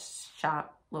a pet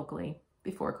shop locally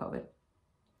before COVID.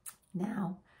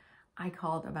 Now, I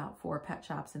called about 4 pet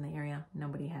shops in the area.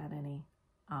 Nobody had any.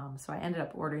 So I ended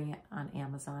up ordering it on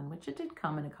Amazon, which it did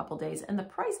come in a couple days. And the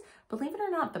price, believe it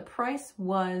or not, the price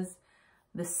was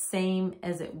the same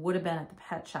as it would have been at the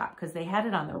pet shop because they had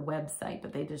it on their website,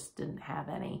 but they just didn't have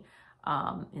any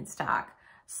in stock.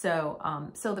 So,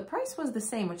 so the price was the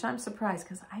same, which I'm surprised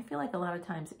because I feel like a lot of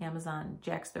times Amazon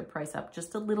jacks their price up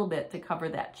just a little bit to cover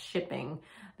that shipping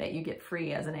that you get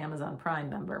free as an Amazon Prime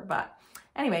member. But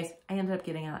anyways, I ended up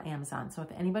getting it on Amazon. So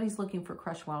if anybody's looking for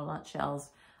crushed walnut shells,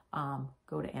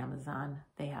 go to Amazon.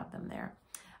 They have them there.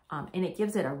 And it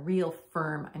gives it a real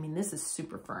firm, I mean, this is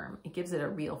super firm. It gives it a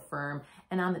real firm.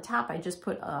 And on the top, I just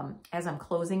put, as I'm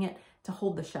closing it, to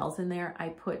hold the shells in there, I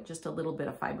put just a little bit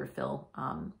of fiberfill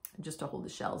just to hold the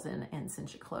shells in and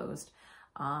cinch it closed.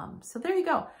 So there you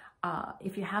go.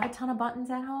 If you have a ton of buttons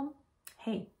at home,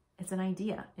 hey, it's an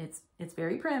idea. It's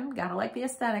very prim, gotta like the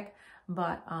aesthetic,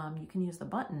 but you can use the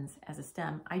buttons as a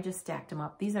stem. I just stacked them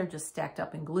up. These are just stacked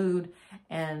up and glued,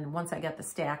 and once I got the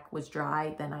stack was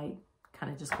dry, then I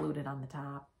kind of just glued it on the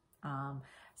top.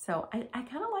 So I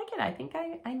kind of like it. I think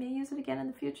I may use it again in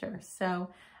the future. So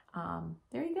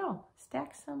there you go.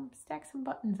 Stack some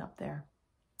buttons up there.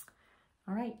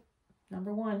 All right,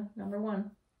 number one.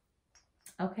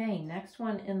 Okay, next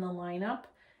one in the lineup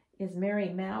is Mary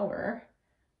Mauer.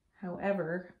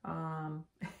 However,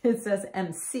 it says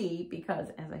MC because,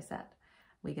 as I said,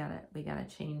 we gotta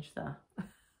change the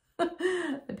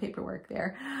the paperwork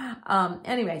there.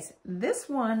 Anyways, this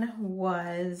one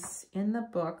was in the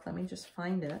book. Let me just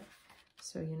find it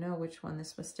so you know which one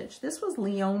this was stitched. This was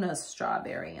Leona's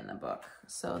Strawberry in the book.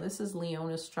 So this is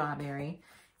Leona's Strawberry,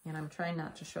 and I'm trying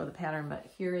not to show the pattern, but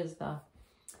here is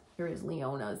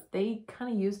Leona's. They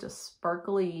kind of used a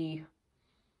sparkly,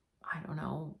 I don't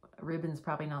know, ribbon's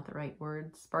probably not the right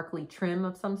word, sparkly trim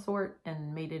of some sort,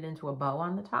 and made it into a bow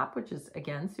on the top, which is,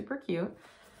 again, super cute.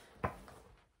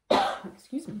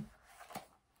 Excuse me.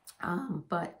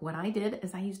 But what I did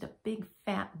is I used a big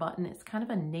fat button. It's kind of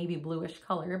a navy bluish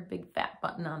color, big fat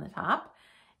button on the top.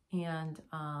 And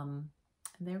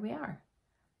there we are.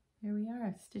 There we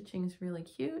are. Stitching's really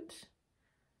cute.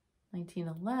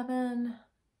 1911.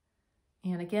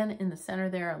 And again, in the center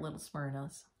there are little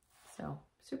Smyrnas. So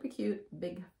super cute,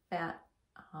 big fat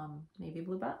navy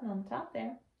blue button on the top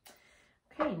there.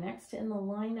 Okay, next in the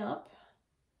lineup.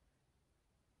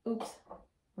 Oops.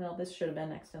 Well, this should have been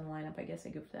next in the lineup. I guess I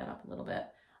goofed that up a little bit.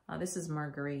 This is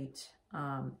Marguerite,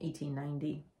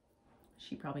 1890.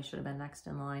 She probably should have been next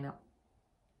in the lineup.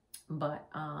 But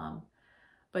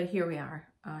here we are.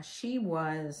 She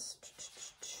was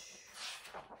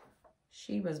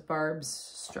Barb's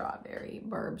Strawberry.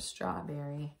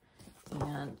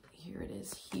 And here it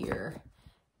is here.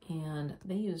 And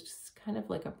they used kind of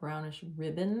like a brownish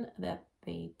ribbon that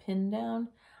they pinned down.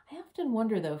 I often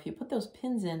wonder though, if you put those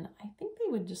pins in, I think they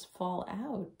would just fall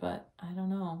out, but I don't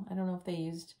know. I don't know if they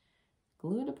used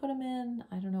glue to put them in.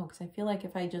 I don't know, because I feel like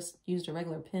if I just used a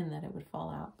regular pin that it would fall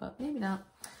out, but maybe not.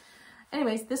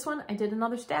 Anyways, this one, I did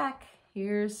another stack.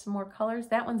 Here's some more colors.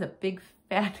 That one's a big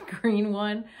fat green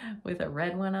one with a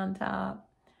red one on top.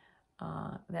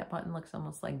 That button looks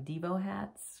almost like Devo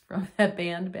hats from that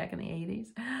band back in the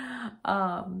 80s.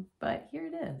 But here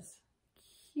it is.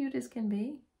 Cute as can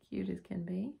be. Cute as can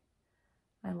be.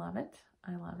 I love it.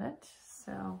 I love it.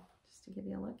 So just to give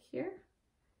you a look here.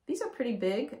 These are pretty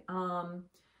big.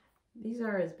 These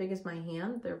are as big as my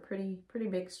hand. They're pretty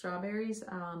big strawberries.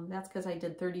 That's because I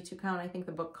did 32 count. I think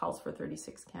the book calls for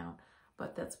 36 count,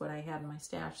 but that's what I had in my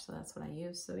stash, so that's what I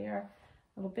used. So they are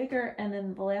a little bigger. And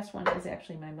then the last one is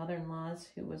actually my mother-in-law's,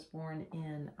 who was born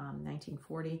in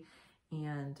 1940.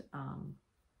 And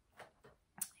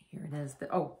here it is.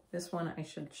 Oh, this one I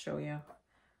should show you.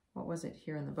 What was it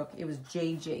here in the book? It was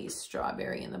JJ's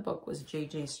Strawberry. In the book was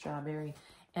JJ's Strawberry.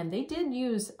 And they did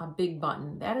use a big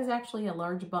button. That is actually a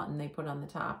large button they put on the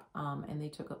top. And they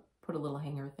put a little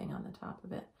hanger thing on the top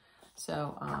of it.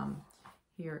 So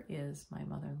here is my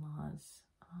mother-in-law's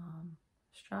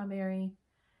Strawberry.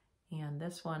 And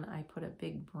this one, I put a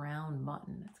big brown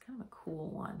button. It's kind of a cool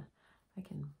one. I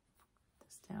can put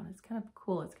this down. It's kind of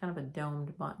cool. It's kind of a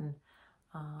domed button.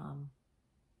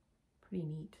 Pretty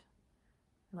neat.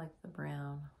 I like the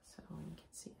brown. So you can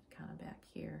see it kind of back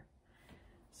here.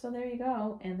 So there you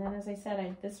go. And then, as I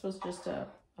said, this was just a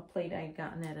plate I'd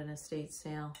gotten at an estate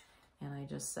sale. And I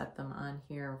just set them on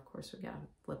here. Of course, we got to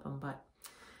flip them, but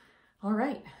all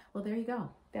right. Well, there you go.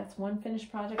 That's one finished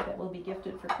project that will be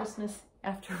gifted for Christmas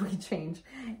after we change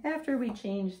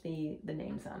the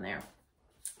names on there.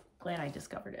 Glad I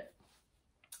discovered it.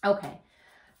 Okay.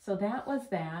 So that was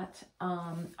that.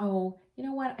 Oh, you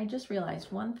know what? I just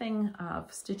realized one thing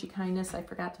of Stitchy Kindness I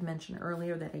forgot to mention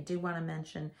earlier that I did want to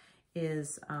mention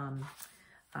is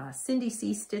Cindy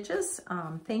C. Stitches.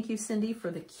 Thank you, Cindy,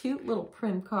 for the cute little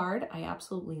prim card. I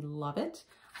absolutely love it.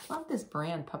 I love this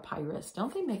brand, Papyrus.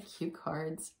 Don't they make cute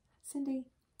cards? Cindy,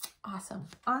 awesome,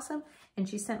 awesome. And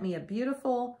she sent me a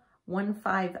beautiful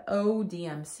 150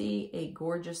 DMC, a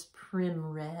gorgeous prim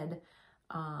red.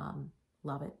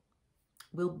 Love it.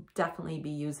 We'll definitely be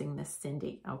using this,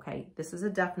 Cindy. Okay, this is a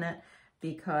definite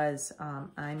because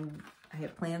I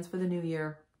have plans for the new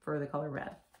year for the color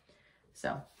red.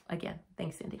 So again,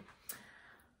 thanks, Cindy.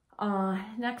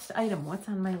 Next item, what's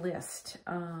on my list?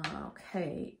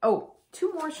 Okay. Oh,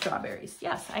 2 more strawberries.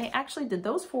 Yes, I actually did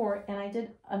those 4, and I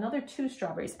did another 2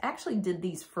 strawberries. Actually did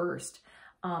these first,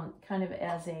 kind of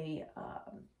as a,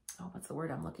 oh, what's the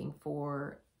word I'm looking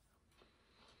for?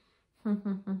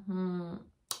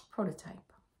 prototype.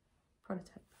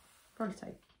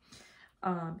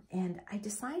 And I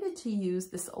decided to use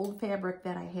this old fabric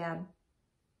that I had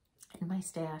in my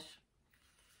stash.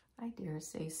 I dare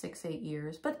say 6-8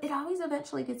 years, but it always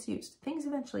eventually gets used. Things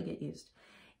eventually get used.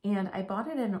 And I bought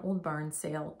it at an old barn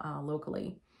sale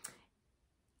locally.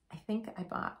 I think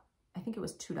it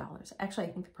was $2. Actually,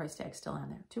 I think the price tag's still on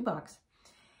there, $2.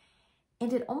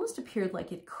 And it almost appeared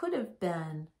like it could have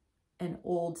been an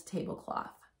old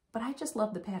tablecloth, but I just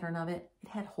loved the pattern of it. It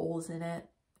had holes in it.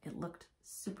 It looked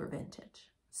super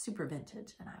vintage.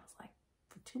 And I was like,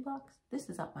 for $2, this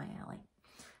is up my alley.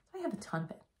 So I have a ton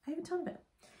of it.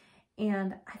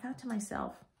 And I thought to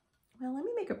myself, well, let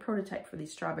me make a prototype for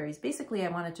these strawberries. Basically, I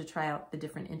wanted to try out the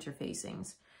different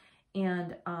interfacings.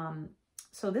 And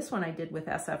so this one I did with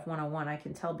SF 101. I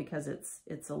can tell because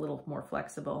it's a little more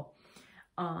flexible.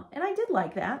 And I did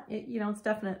like that. It's a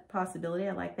definite possibility.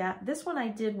 I like that. This one I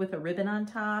did with a ribbon on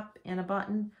top and a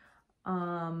button.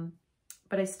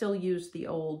 But I still used the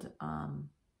old,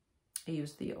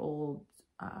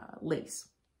 lace.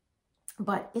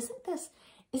 But isn't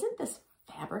this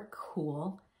fabric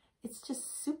cool? It's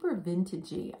just super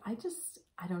vintagey. I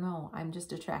don't know. I'm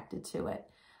just attracted to it.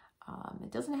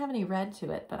 It doesn't have any red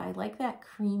to it, but I like that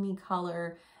creamy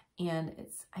color. And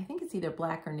I think it's either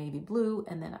black or navy blue,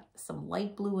 and then some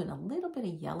light blue and a little bit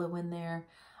of yellow in there.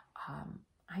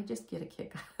 I just get a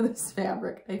kick out of this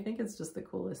fabric. I think it's just the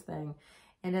coolest thing.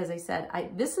 And as I said,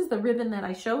 this is the ribbon that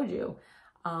I showed you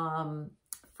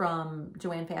from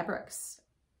Joann Fabrics.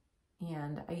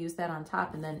 And I used that on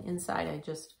top, and then inside I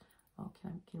just, oh,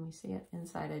 can we see it?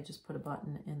 Inside I just put a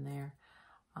button in there.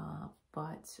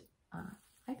 But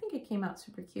I think it came out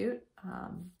super cute.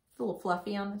 A little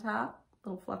fluffy on the top,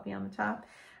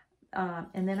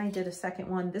 and then I did a second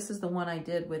one. This is the one I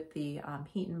did with the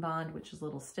Heat and Bond, which is a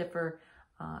little stiffer.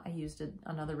 I used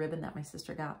another ribbon that my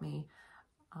sister got me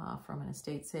from an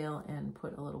estate sale and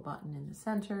put a little button in the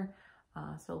center.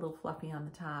 So a little fluffy on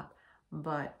the top.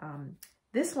 But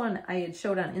this one I had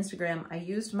showed on Instagram. I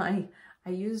used my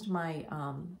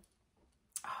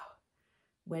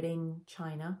wedding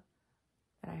china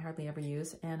that I hardly ever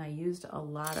use, and I used a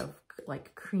lot of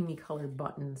like creamy colored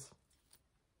buttons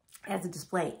as a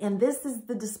display. And this is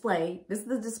the display.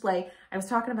 I was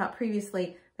talking about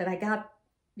previously that I got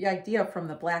the idea from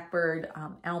the Blackbird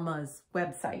Alma's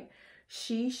website.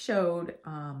 She showed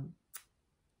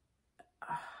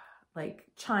like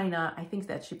china, I think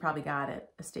that she probably got at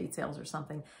estate sales or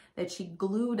something, that she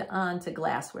glued onto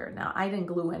glassware. Now, I didn't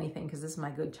glue anything because this is my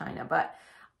good china, but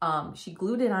she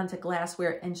glued it onto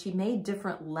glassware, and she made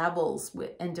different levels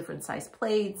and different size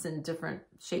plates and different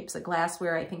shapes of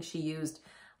glassware. I think she used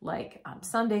like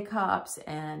sundae cups,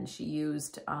 and she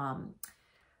used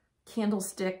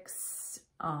candlesticks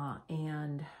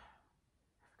and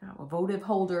votive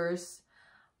holders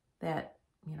that,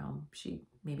 she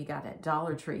maybe got at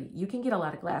Dollar Tree. You can get a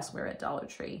lot of glassware at Dollar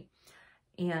Tree.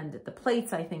 And the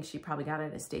plates, I think she probably got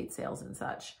at estate sales and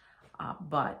such.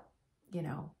 But,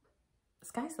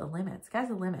 sky's the limit.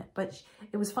 But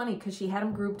it was funny because she had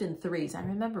them grouped in threes. I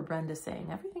remember Brenda saying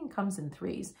everything comes in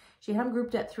threes. She had them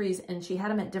grouped at threes, and she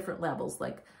had them at different levels,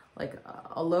 like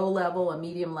a low level, a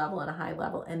medium level, and a high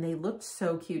level. And they looked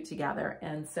so cute together.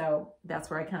 And so that's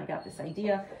where I kind of got this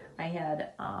idea. I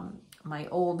had my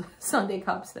old sundae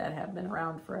cups that have been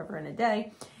around forever and a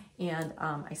day. And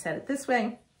I set it this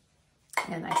way.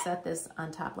 And I set this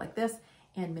on top like this,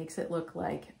 and makes it look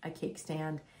like a cake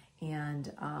stand.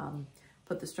 And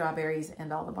put the strawberries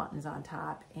and all the buttons on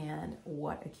top, and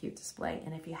what a cute display.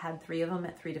 And if you had 3 of them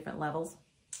at 3 different levels,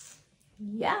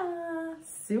 yeah,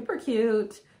 super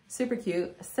cute.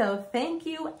 So thank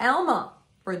you, Alma,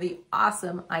 for the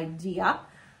awesome idea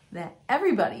that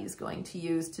everybody is going to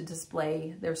use to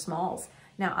display their smalls.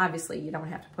 Now, obviously, you don't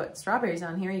have to put strawberries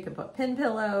on here. You can put pin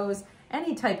pillows,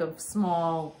 any type of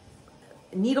small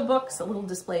needle books, a little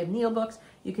display of needle books.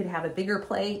 You could have a bigger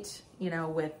plate,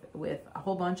 with a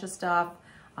whole bunch of stuff.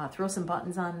 Throw some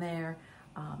buttons on there,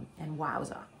 and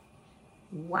wowza.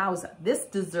 This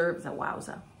deserves a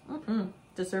wowza.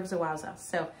 Deserves a wowza.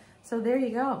 So there you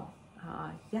go.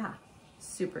 Yeah,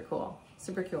 super cool.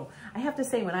 I have to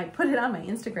say, when I put it on my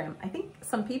Instagram, I think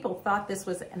some people thought this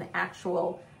was an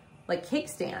actual like cake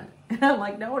stand, and I'm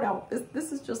like, no,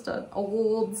 this is just an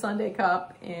old sundae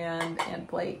cup and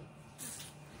plate.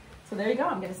 So there you go.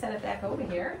 I'm going to set it back over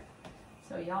here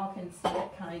so y'all can see it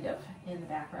kind of in the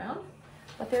background.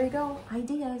 But there you go,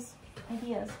 ideas.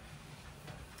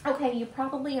 Okay, you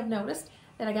probably have noticed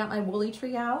that I got my woolly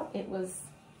tree out. I think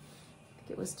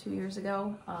it was 2 years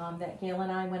ago that Gail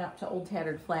and I went up to Old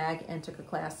Tattered Flag and took a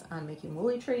class on making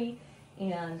woolly tree.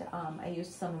 And I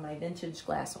used some of my vintage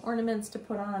glass ornaments to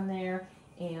put on there,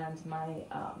 and my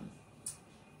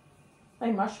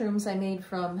my mushrooms I made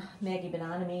from Maggie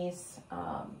Bononomi's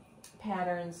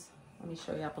patterns. Let me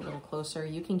show you up a little closer.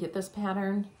 You can get this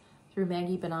pattern through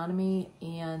Maggie Bononomy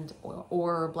and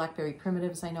or Blackberry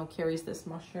Primitives. I know carries this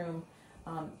mushroom.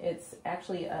 It's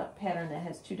actually a pattern that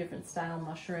has two different style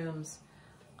mushrooms.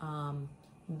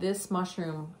 This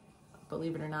mushroom,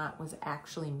 believe it or not, was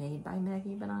actually made by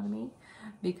Maggie Bononomy,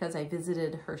 because I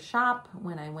visited her shop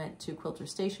when I went to Quilter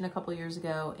Station a couple years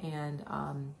ago, and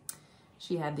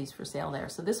she had these for sale there.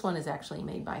 So this one is actually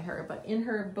made by her, but in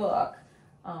her book,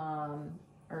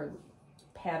 or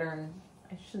pattern,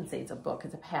 I shouldn't say it's a book,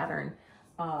 it's a pattern,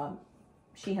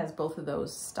 she has both of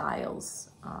those styles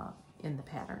in the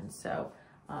pattern. So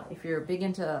if you're big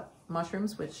into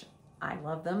mushrooms, which I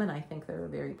love them and I think they're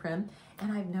very prim,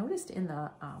 and I've noticed in the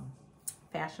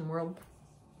fashion world,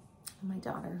 my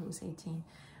daughter who's 18,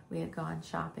 we had gone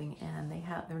shopping, and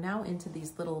they're now into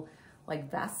these little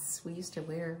like vests we used to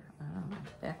wear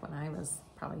back when I was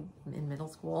probably in middle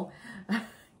school.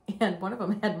 And one of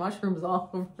them had mushrooms all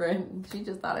over it, and she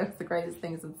just thought it was the greatest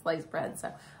thing since sliced bread.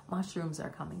 So mushrooms are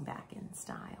coming back in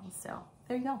style. So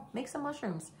there you go, make some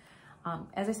mushrooms.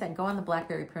 As I said, go on the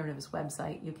Blackberry Primitives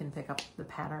website. You can pick up the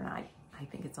pattern. I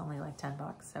think it's only like 10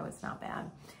 bucks, so it's not bad.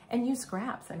 And use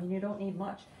scraps. I mean, you don't need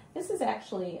much. This is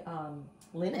actually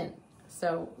linen.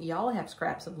 So y'all have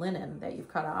scraps of linen that you've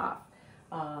cut off.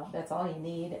 That's all you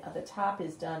need. The top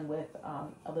is done with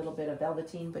a little bit of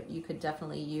velveteen, but you could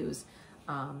definitely use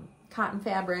cotton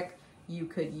fabric. You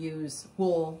could use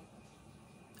wool,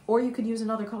 or you could use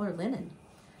another color linen.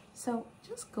 So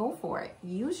just go for it.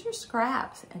 Use your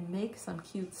scraps and make some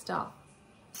cute stuff.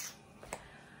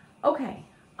 Okay,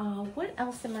 what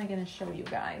else am I going to show you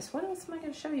guys?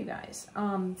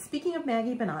 Speaking of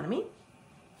Maggie Bononomy,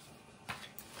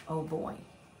 oh boy,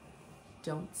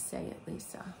 don't say it,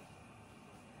 Lisa.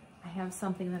 I have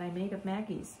something that I made of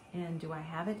Maggie's, and do I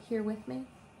have it here with me?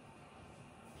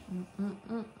 I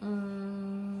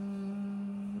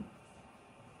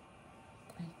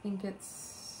think it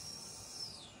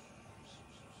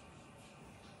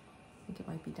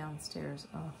might be downstairs.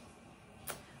 Oh.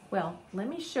 Well, let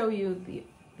me show you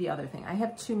the other thing. I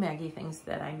have two Maggie things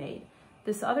that I made.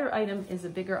 This other item is a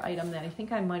bigger item that I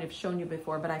think I might have shown you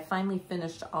before, but I finally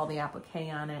finished all the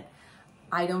applique on it.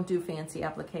 I don't do fancy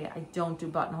applique. I don't do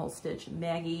buttonhole stitch.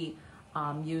 Maggie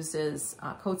uses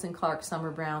Coats & Clark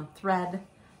Summer Brown thread,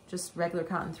 just regular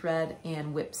cotton thread,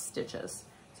 and whip stitches.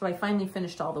 So I finally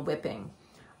finished all the whipping.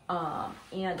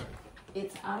 And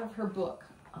it's out of her book,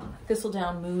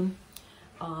 Thistledown Moon.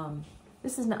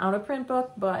 This is an out of print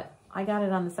book, but I got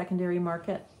it on the secondary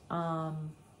market. I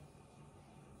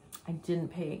didn't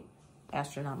pay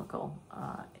astronomical.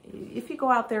 If you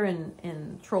go out there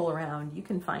and troll around, you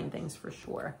can find things for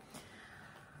sure.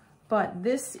 But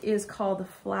this is called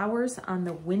Flowers on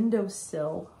the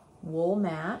Windowsill Wool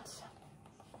Mat.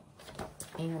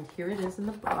 And here it is in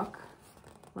the book,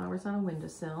 Flowers on a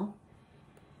Windowsill.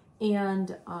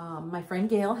 And my friend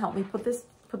Gail helped me put this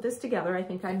together. I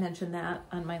think I mentioned that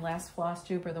on my last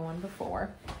Flosstube or the one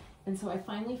before. And so I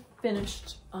finally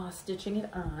finished stitching it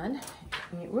on.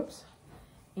 Whoops.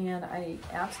 And I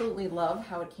absolutely love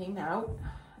how it came out.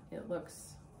 It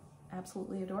looks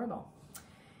absolutely adorable.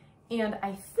 And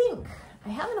I think, I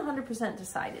haven't 100%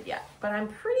 decided yet, but I'm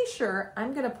pretty sure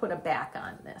I'm gonna put a back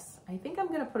on this. I think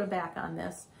I'm gonna put a back on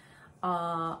this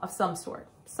of some sort,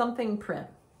 something prim.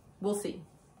 We'll see.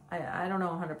 I don't know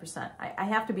 100%. I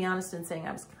have to be honest in saying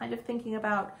I was kind of thinking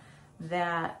about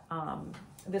that,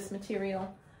 this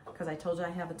material, because I told you I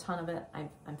have a ton of it.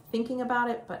 I'm thinking about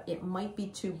it, but it might be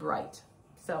too bright.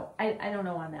 So I don't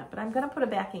know on that, but I'm gonna put a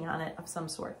backing on it of some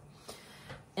sort.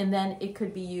 And then it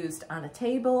could be used on a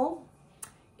table.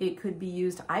 It could be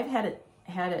used, I've had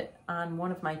it on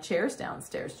one of my chairs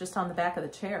downstairs, just on the back of the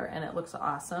chair, and it looks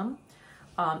awesome.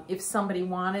 If somebody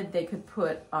wanted, they could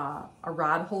put a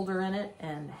rod holder in it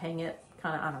and hang it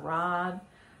kind of on a rod.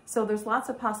 So there's lots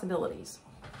of possibilities.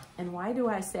 And why do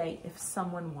I say if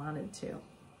someone wanted to?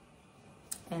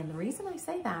 And the reason I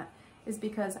say that is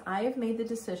because I have made the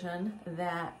decision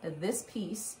that this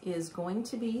piece is going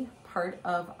to be part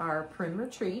of our Prim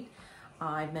Retreat.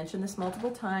 I've mentioned this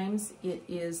multiple times. It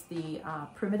is the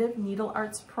Primitive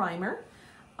Needlearts Primer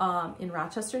in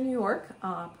Rochester, New York,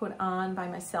 put on by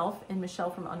myself and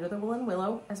Michelle from Under the Woolen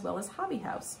Willow, as well as Hobby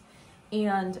House.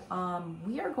 And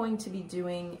we are going to be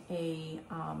doing a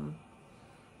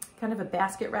kind of a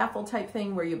basket raffle type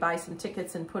thing where you buy some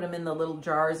tickets and put them in the little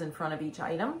jars in front of each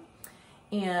item.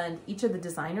 And each of the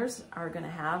designers are going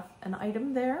to have an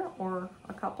item there, or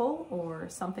a couple, or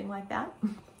something like that.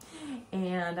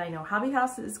 And I know Hobby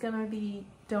House is going to be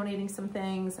donating some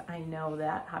things. I know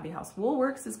that Hobby House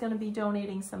Woolworks is going to be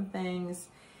donating some things.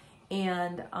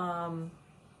 And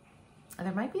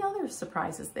there might be other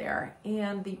surprises there.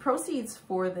 And the proceeds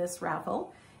for this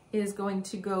raffle is going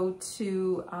to go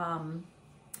to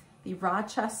the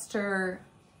Rochester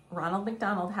Ronald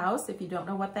McDonald House. If you don't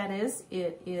know what that is,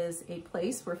 it is a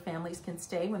place where families can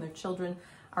stay when their children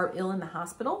are ill in the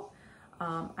hospital.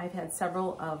 I've had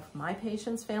several of my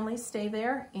patients' families stay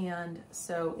there, and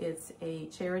so it's a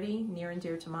charity near and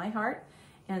dear to my heart.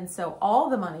 And so all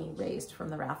the money raised from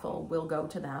the raffle will go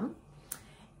to them.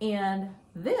 And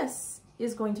this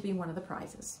is going to be one of the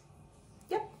prizes.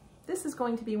 Yep, this is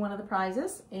going to be one of the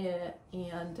prizes.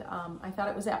 And I thought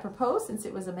it was apropos since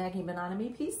it was a Maggie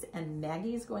Bononomy piece, and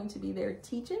Maggie is going to be there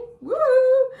teaching. Woo!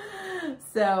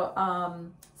 So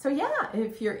yeah,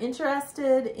 if you're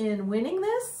interested in winning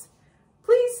this,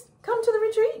 please come to the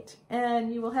retreat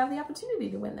and you will have the opportunity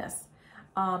to win this.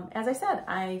 As I said,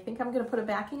 I think I'm going to put a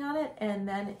backing on it, and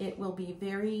then it will be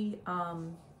very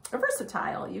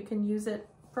versatile. You can use it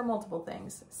for multiple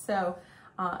things. So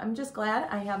I'm just glad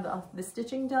I have the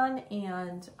stitching done,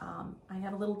 and I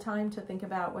had a little time to think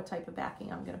about what type of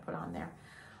backing I'm going to put on there.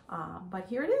 But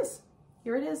here it is.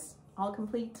 Here it is, all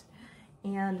complete.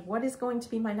 And what is going to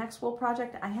be my next wool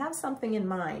project? I have something in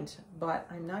mind, but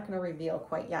I'm not going to reveal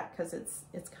quite yet because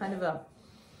it's kind of a,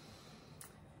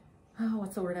 oh,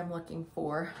 what's the word I'm looking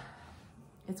for?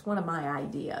 It's one of my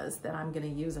ideas that I'm going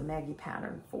to use a Maggie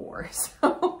pattern for.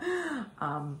 So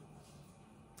I'll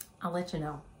let you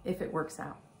know if it works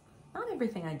out. Not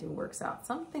everything I do works out.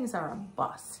 Some things are a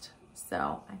bust.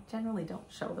 So I generally don't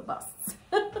show the busts,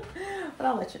 but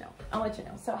I'll let you know. I'll let you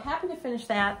know. So happy to finish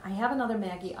that. I have another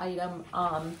Maggie item,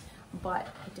 but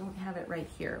I don't have it right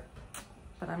here,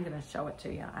 but I'm going to show it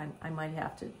to you. I might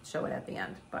have to show it at the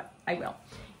end, but I will.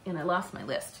 And I lost my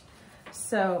list.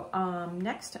 So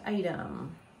next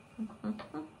item,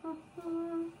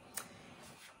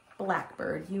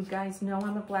 Blackbird. You guys know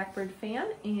I'm a Blackbird fan,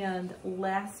 and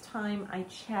last time I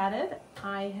chatted,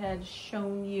 I had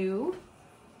shown you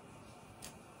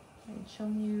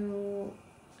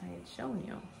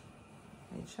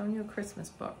a Christmas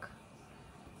book.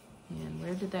 And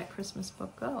where did that Christmas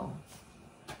book go?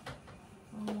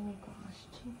 Oh gosh,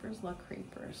 jeepers la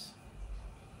creepers.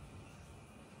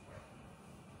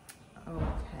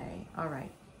 Okay, all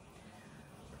right.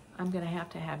 I'm gonna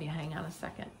have you hang on a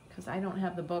second because I don't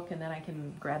have the book, and then I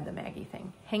can grab the Maggie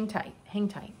thing. Hang tight, hang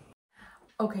tight.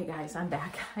 Okay guys, I'm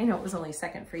back. I know it was only a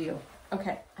second for you.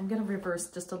 Okay, I'm gonna reverse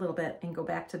just a little bit and go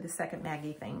back to the second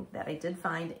Maggie thing that I did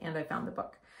find, and I found the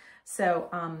book. So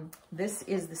this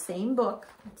is the same book,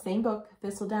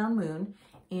 Thistledown Moon,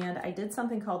 and I did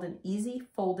something called an easy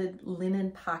folded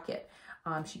linen pocket.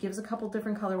 She gives a couple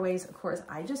different colorways. Of course,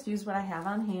 I just use what I have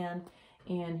on hand,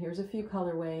 and here's a few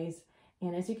colorways.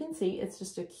 And as you can see, it's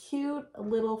just a cute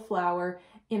little flower.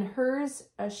 In hers,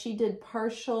 she did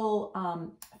partial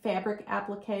fabric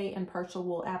applique and partial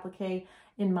wool applique.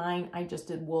 In mine, I just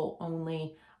did wool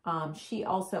only. She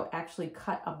also actually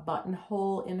cut a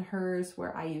buttonhole in hers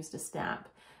where I used a stamp.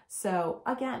 So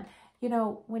again, you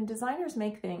know, when designers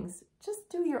make things, just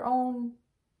do your own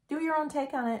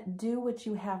take on it. Do what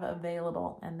you have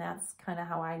available. And that's kind of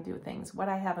how I do things. What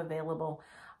I have available,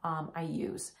 I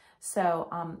use. So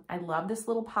I love this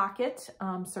little pocket.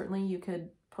 Certainly you could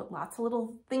put lots of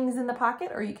little things in the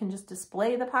pocket, or you can just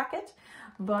display the pocket.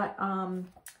 But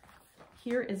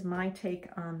here is my take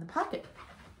on the pocket.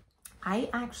 I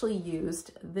actually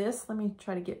used this. Let me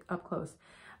try to get up close.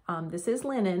 This is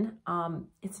linen.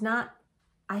 It's not,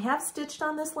 I have stitched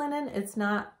on this linen. It's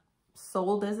not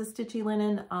sold as a stitchy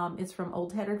linen. It's from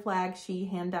Old Tattered Flag. She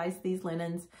hand dyes these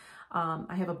linens.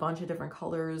 I have a bunch of different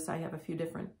colors. I have a few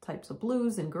different types of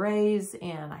blues and grays,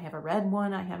 and I have a red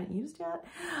one I haven't used yet.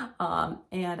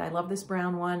 And I love this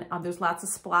brown one. There's lots of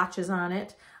splotches on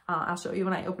it. I'll show you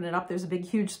when I open it up. There's a big,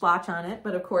 huge splotch on it.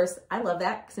 But of course, I love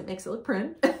that because it makes it look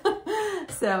prim.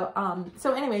 So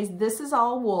anyways, this is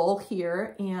all wool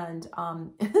here. And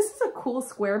this is a cool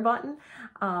square button,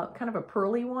 kind of a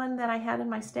pearly one that I had in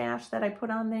my stash that I put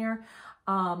on there.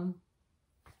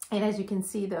 And as you can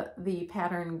see, the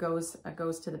pattern goes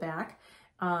to the back.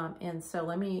 And so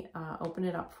let me open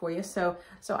it up for you. So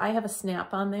I have a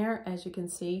snap on there, as you can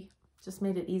see, just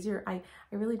made it easier. I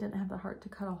really didn't have the heart to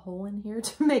cut a hole in here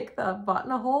to make the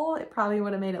button a hole. It probably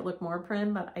would have made it look more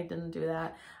prim, but I didn't do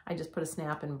that. I just put a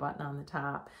snap and button on the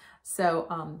top.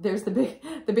 So there's the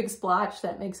big splotch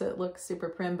that makes it look super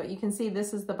prim, but you can see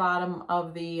this is the bottom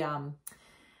of the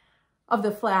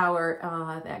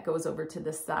flower that goes over to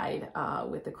this side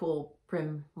with the cool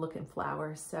prim looking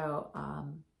flower. So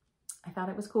I thought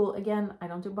it was cool. Again, I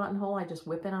don't do buttonhole, I just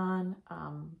whip it on.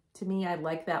 To me, I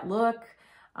like that look.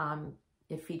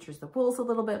 It features the quills a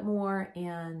little bit more,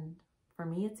 and for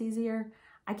me, it's easier.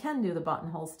 I can do the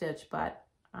buttonhole stitch, but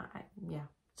yeah,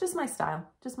 just my style,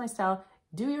 just my style.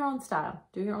 Do your own style,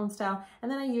 do your own style.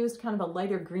 And then I used kind of a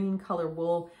lighter green color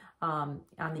wool on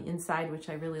the inside, which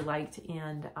I really liked.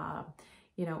 And,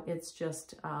 you know, it's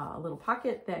just a little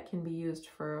pocket that can be used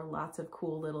for lots of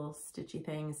cool little stitchy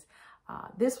things.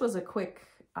 This was a quick,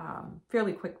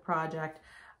 fairly quick project.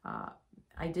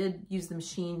 I did use the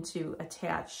machine to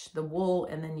attach the wool,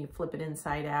 and then you flip it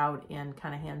inside out and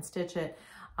kind of hand stitch it.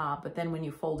 But then when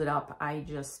you fold it up, I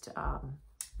just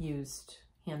used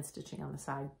hand stitching on the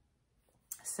side.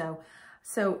 So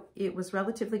it was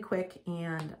relatively quick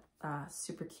and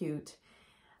super cute.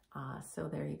 So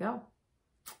there you go.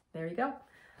 There you go.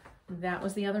 That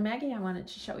was the other Maggie I wanted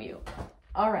to show you.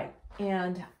 All right,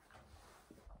 and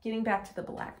getting back to the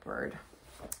Blackbird,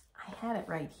 I had it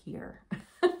right here.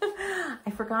 I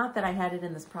forgot that I had it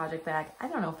in this project bag. I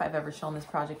don't know if I've ever shown this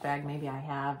project bag. Maybe I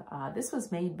have. This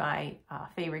was made by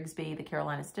Faye Rigsby, the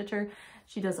Carolina Stitcher.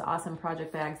 She does awesome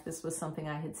project bags. This was something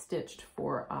I had stitched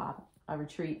for a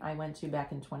retreat I went to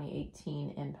back in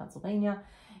 2018 in Pennsylvania.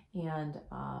 And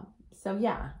so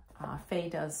yeah, Faye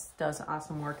does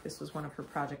awesome work. This was one of her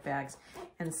project bags.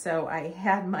 And so I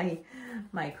had my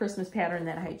Christmas pattern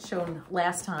that I had shown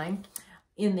last time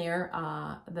in there,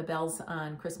 the bells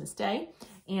on Christmas Day.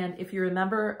 And if you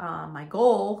remember, my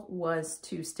goal was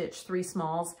to stitch 3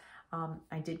 smalls.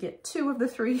 I did get 2 of the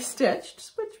 3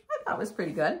 stitched, which I thought was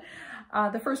pretty good.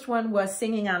 The first one was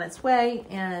Singing on Its Way,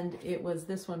 and it was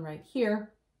this one right here.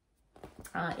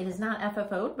 It is not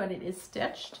FFO'd, but it is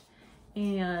stitched.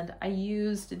 And I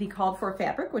used the called for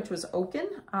fabric, which was oaken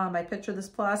by Picture This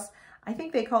Plus. I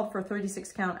think they called for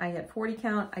 36 count. I had 40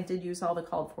 count. I did use all the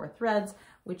called for threads,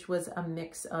 which was a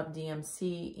mix of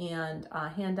DMC and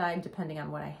hand dyed, depending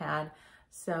on what I had.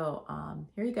 So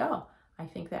here you go. I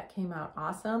think that came out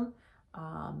awesome.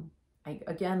 I,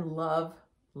 again, love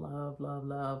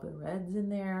the reds in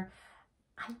there.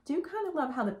 I do kind of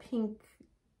love how the pink,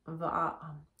 I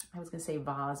was gonna say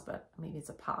vase, but maybe it's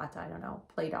a pot, I don't know,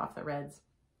 played off the reds.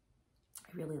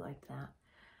 I really liked that.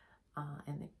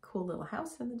 And the cool little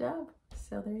house and the dove.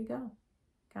 So there you go.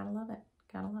 Gotta love it,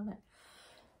 gotta love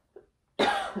it.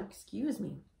 Excuse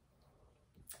me.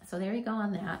 So there you go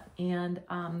on that. And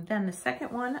then the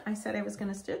second one I said I was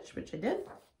gonna stitch, which I did,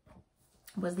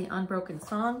 was the Unbroken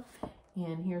Song.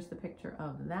 And here's the picture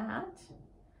of that.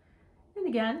 And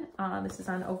again, this is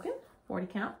on oaken, 40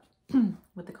 count,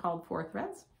 with the called for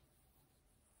threads.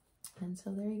 And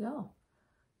so there you go.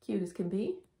 Cute as can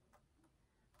be.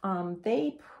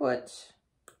 They put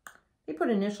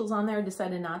initials on there,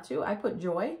 decided not to. I put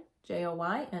Joy,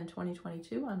 J-O-Y, and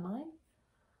 2022 on mine.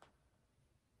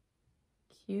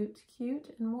 Cute,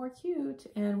 cute, and more cute.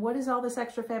 And what is all this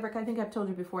extra fabric? I think I've told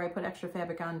you before, I put extra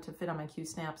fabric on to fit on my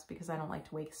Q-snaps because I don't like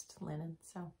to waste linen.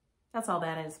 So that's all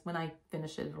that is. When I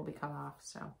finish it, it'll be cut off.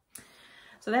 So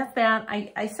that's that.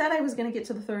 I said I was going to get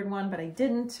to the third one, but I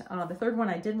didn't. The third one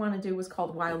I did want to do was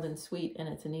called Wild and Sweet, and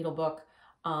it's a needle book.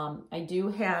 I do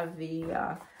have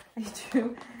the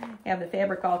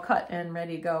fabric all cut and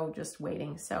ready to go, just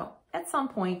waiting. So at some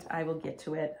point I will get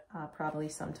to it, probably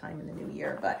sometime in the new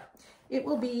year, but it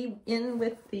will be in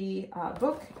with the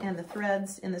book and the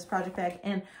threads in this project bag.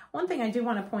 And one thing I do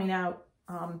want to point out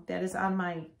that is on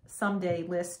my someday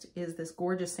list is this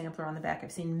gorgeous sampler on the back.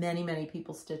 I've seen many, many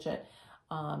people stitch it.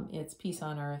 It's Peace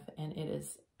on Earth, and it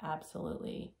is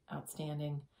absolutely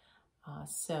outstanding.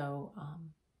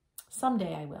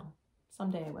 Someday I will.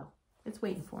 Someday I will. It's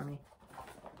waiting for me.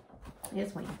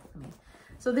 It's waiting for me.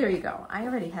 So there you go. I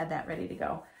already had that ready to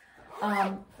go.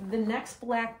 The next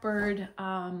Blackbird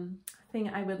thing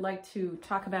I would like to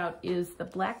talk about is the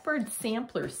Blackbird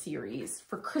Sampler Series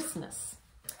for Christmas.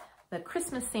 The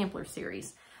Christmas Sampler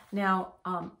Series. Now,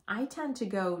 I tend to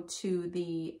go to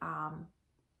the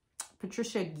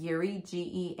Patricia Geary,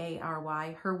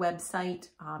 G-E-A-R-Y, her website.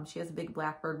 She has a big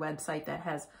Blackbird website that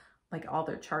has like all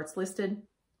their charts listed.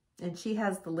 And she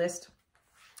has the list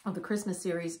of the Christmas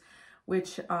series,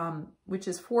 which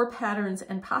is 4 patterns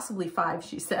and possibly 5,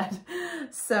 she said.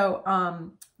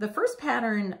 So the first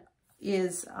pattern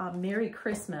is Merry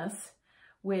Christmas,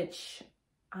 which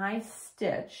I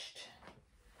stitched.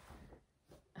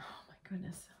 Oh my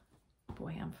goodness.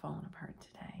 Boy, I'm falling apart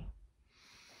today.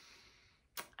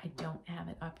 I don't have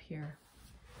it up here.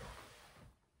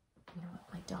 You know what?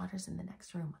 My daughter's in the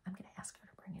next room. I'm going to ask her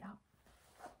to bring it up.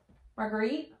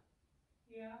 Marguerite?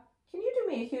 Yeah? Can you do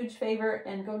me a huge favor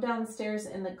and go downstairs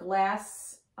in the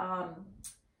glass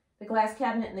the glass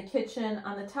cabinet in the kitchen.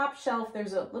 On the top shelf,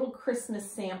 there's a little Christmas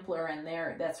sampler in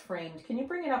there that's framed. Can you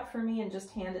bring it up for me and just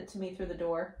hand it to me through the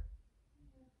door?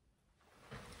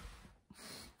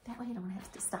 That way I don't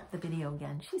have to stop the video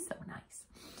again. She's so nice.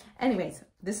 Anyways,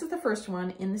 this is the first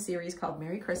one in the series called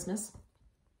Merry Christmas.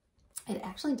 It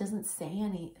actually doesn't say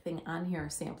anything on here,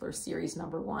 sampler series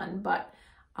 #1, but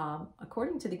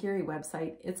according to the Geary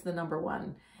website, it's the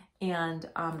 #1. And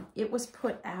it was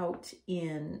put out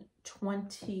in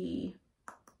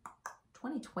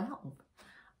 2012.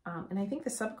 And I think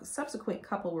the subsequent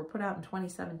couple were put out in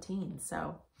 2017.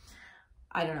 So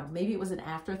I don't know, maybe it was an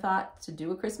afterthought to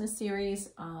do a Christmas series,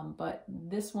 but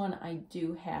this one I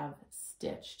do have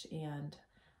stitched, and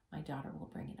my daughter will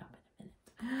bring it up in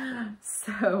a minute.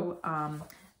 So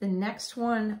the next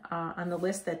one on the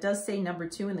list that does say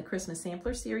 #2 in the Christmas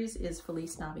Sampler series is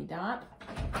Feliz Navidad.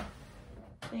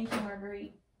 Thank you,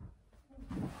 Marguerite.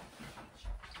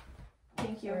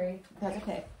 Thank you. Sorry. That's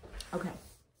okay. Okay.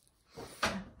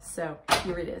 So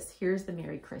here it is. Here's the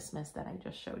Merry Christmas that I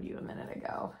just showed you a minute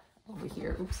ago. Over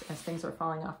here, oops, as things are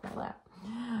falling off my lap.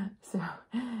 So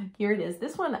here it is.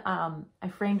 This one I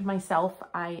framed myself.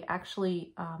 I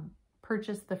actually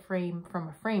purchased the frame from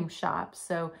a frame shop,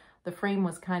 so the frame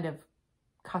was kind of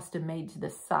custom made to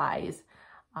this size,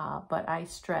 but I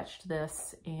stretched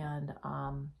this and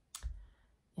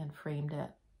framed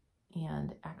it,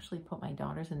 and actually put my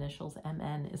daughter's initials.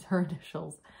 MN is her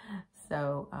initials,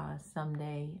 so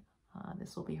someday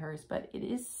this will be hers. But it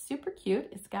is super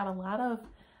cute. It's got a lot of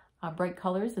bright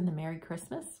colors in the Merry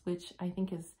Christmas, which I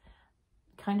think is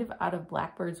kind of out of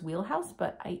Blackbird's wheelhouse,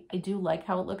 but I do like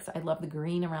how it looks. I love the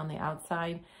green around the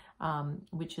outside,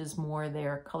 which is more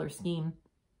their color scheme.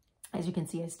 As you can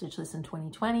see, I stitched this in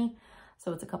 2020,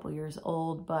 so it's a couple years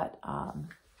old, but I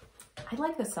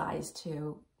like the size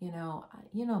too. You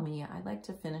know me, I like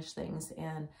to finish things,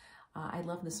 and I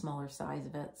love the smaller size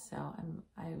of it, so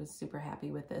I was super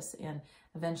happy with this, and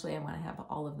eventually I want to have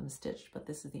all of them stitched, but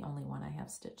this is the only one I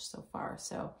have stitched so far.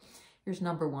 So here's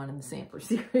 #1 in the sampler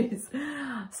series.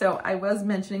 So I was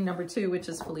mentioning #2, which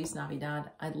is Feliz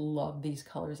Navidad. I love these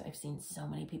colors. I've seen so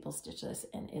many people stitch this,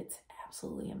 and it's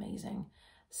absolutely amazing.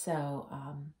 So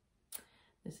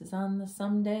this is on the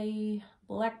someday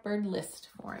Blackbird list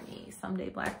for me, someday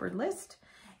Blackbird list.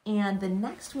 And the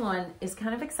next one is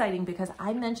kind of exciting because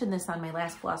I mentioned this on my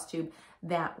last Flosstube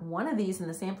that one of these in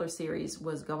the sampler series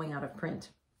was going out of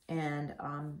print. And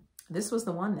this was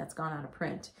the one that's gone out of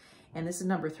print. And this is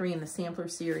 #3 in the sampler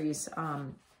series. I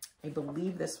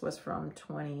believe this was from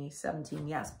 2017.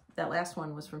 Yes, that last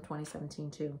one was from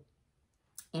 2017 too.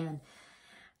 And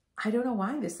I don't know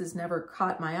why this has never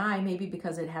caught my eye. Maybe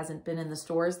because it hasn't been in the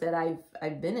stores that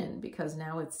I've been in, because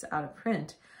now it's out of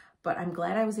print. But I'm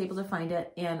glad I was able to find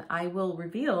it, and I will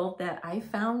reveal that I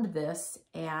found this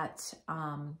at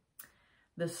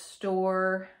the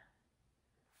store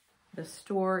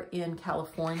in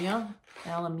California,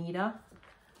 Alameda.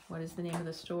 What is the name of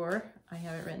the store? I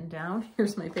have it written down.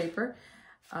 Here's my paper.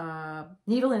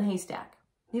 Needle and Haystack.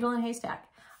 Needle and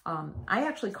Haystack. I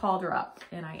actually called her up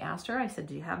and I asked her, I said,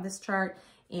 do you have this chart?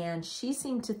 And she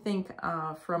seemed to think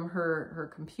from her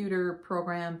computer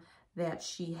program that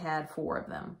she had 4 of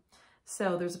them.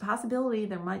 So there's a possibility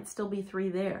there might still be 3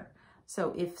 there.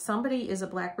 So if somebody is a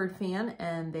Blackbird fan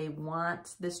and they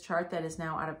want this chart that is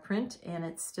now out of print and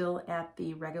it's still at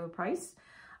the regular price,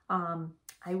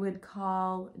 I would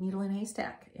call Needle and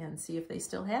Haystack and see if they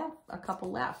still have a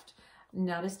couple left.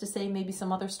 Not as to say maybe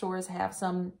some other stores have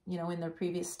some, in their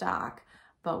previous stock,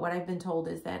 but what I've been told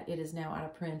is that it is now out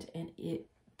of print, and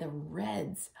the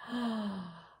reds, oh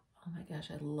my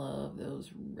gosh, I love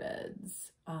those reds.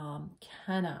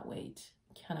 Cannot wait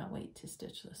to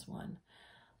stitch this one.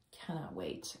 Cannot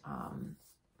wait.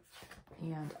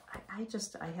 And I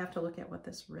have to look at what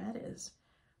this red is.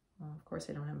 Well, of course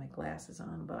I don't have my glasses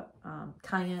on, but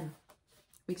Cayenne,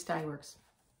 Weeks Dye Works.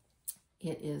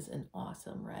 It is an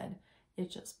awesome red. It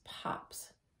just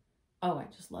pops. Oh, I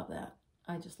just love that.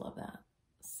 I just love that.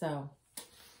 So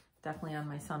definitely on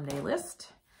my someday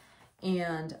list.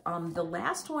 And the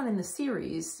last one in the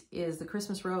series is the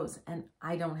Christmas Rose, and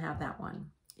I don't have that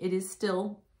one. It is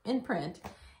still in print,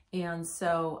 and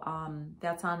so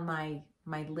that's on my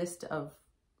list of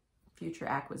future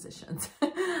acquisitions.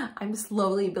 I'm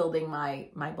slowly building my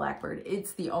Blackbird.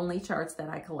 It's the only charts that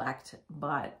I collect,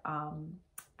 but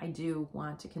I do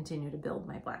want to continue to build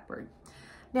my Blackbird.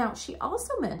 Now, she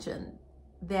also mentioned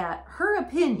that her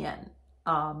opinion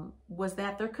was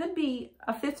that there could be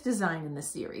a 5th design in the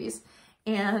series,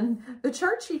 and the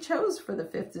chart she chose for the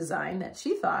 5th design that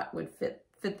she thought would fit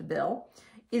the bill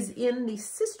is in the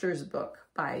Sisters book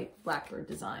by Blackbird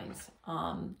Designs.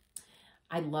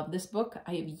 I love this book.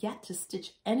 I have yet to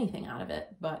stitch anything out of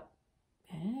it, but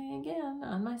again,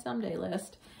 on my someday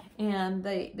list. And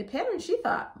the pattern she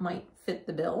thought might fit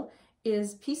the bill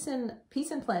is Peace and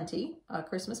Plenty, A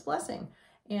Christmas Blessing.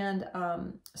 And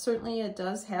certainly it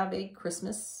does have a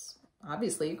Christmas,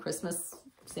 obviously a Christmas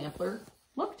sampler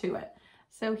look to it.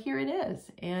 So here it is,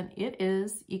 and it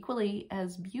is equally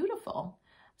as beautiful.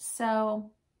 So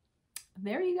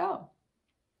there you go.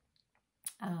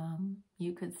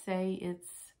 You could say it's,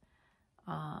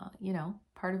 you know,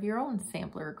 part of your own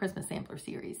sampler, Christmas sampler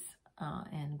series,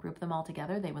 and group them all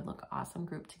together. They would look awesome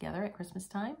grouped together at Christmas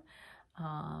time,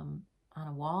 on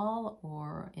a wall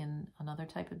or in another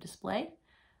type of display.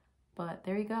 But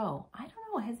there you go. I don't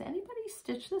know, has anybody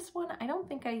stitched this one? I don't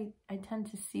think I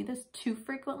tend to see this too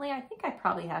frequently. I think I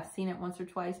probably have seen it once or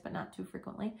twice, but not too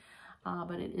frequently.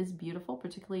 But it is beautiful,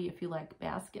 particularly if you like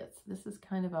baskets. This is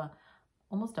kind of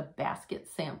almost a basket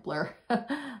sampler.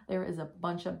 There is a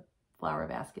bunch of flower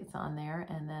baskets on there,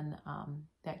 and then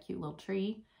that cute little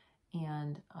tree,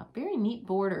 and a very neat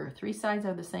border. 3 sides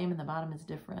are the same and the bottom is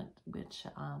different, which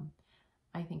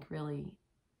I think really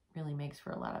makes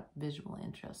for a lot of visual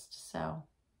interest. So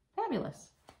fabulous.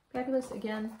 Fabulous.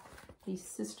 Again, the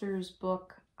Sisters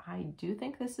book. I do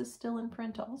think this is still in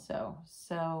print also.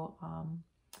 So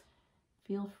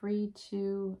feel free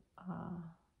to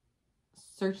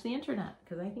search the internet,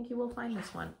 because I think you will find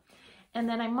this one. And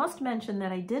then I must mention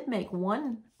that I did make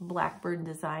one Blackbird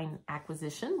Design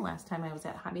acquisition last time I was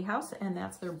at Hobby House, and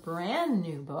that's their brand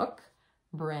new book,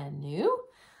 brand new,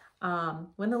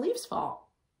 When the Leaves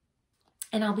Fall.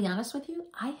 And I'll be honest with you,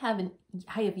 I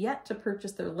have yet to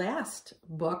purchase their last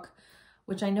book,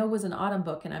 which I know was an autumn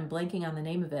book, and I'm blanking on the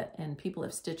name of it, and people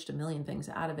have stitched a million things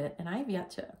out of it, and I have yet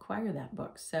to acquire that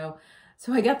book. So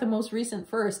I got the most recent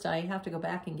first. I have to go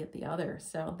back and get the other.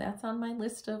 So that's on my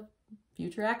list of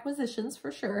future acquisitions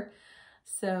for sure.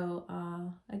 So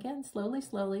again,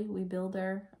 slowly we build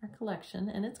our collection,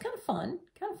 and it's kind of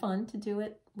fun to do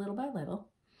it little by little.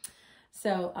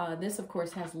 So this, of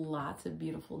course, has lots of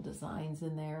beautiful designs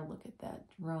in there. Look at that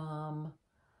drum.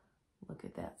 Look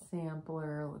at that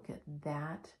sampler. Look at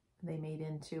that. They made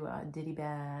into a ditty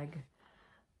bag.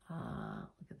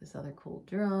 Look at this other cool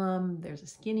drum. There's a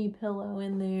skinny pillow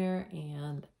in there,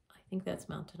 and I think that's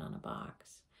mounted on a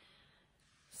box.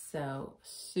 So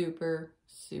super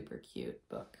cute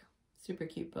book. Super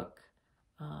cute book.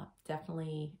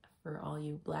 Definitely for all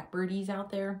you Blackbirdies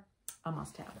out there, a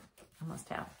must have. A must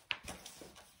have.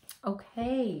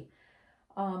 Okay,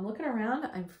 looking around,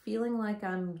 I'm feeling like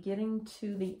I'm getting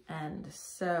to the end.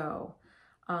 So,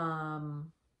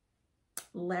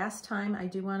 last time I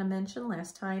do want to mention,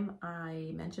 last time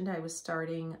I mentioned I was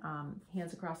starting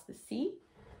Hands Across the Sea.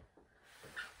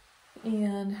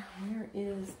 And where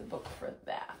is the book for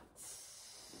that?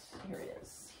 Here it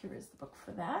is. Here is the book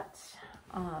for that.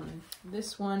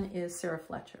 This one is Sarah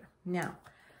Fletcher. Now,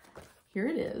 here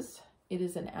it is. It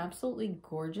is an absolutely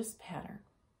gorgeous pattern.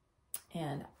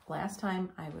 And last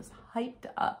time I was hyped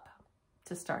up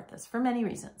to start this for many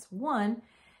reasons. One,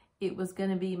 it was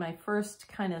going to be my first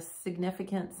kind of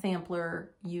significant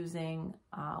sampler using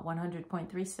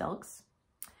 100.3 silks.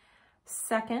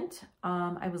 Second,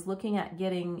 I was looking at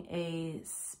getting a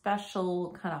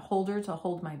special kind of holder to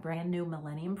hold my brand new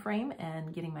Millennium frame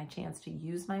and getting my chance to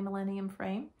use my Millennium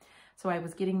frame. So I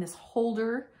was getting this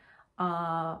holder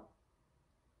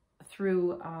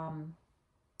through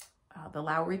the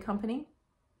Lowry Company.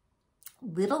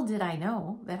 Little did I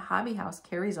know that Hobby House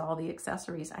carries all the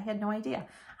accessories. I had no idea.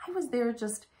 I was there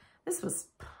just, this was,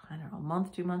 I don't know, a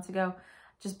month, 2 months ago,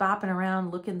 just bopping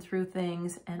around, looking through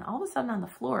things, and all of a sudden on the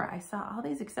floor, I saw all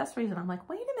these accessories, and I'm like,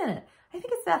 wait a minute, I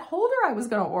think it's that holder I was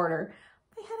going to order.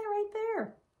 They had it right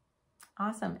there.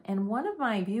 Awesome. And one of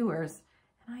my viewers,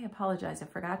 and I apologize, I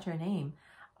forgot your name,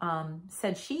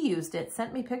 said she used it,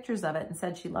 sent me pictures of it, and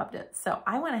said she loved it. So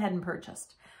I went ahead and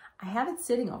purchased. I have it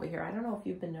sitting over here. I don't know if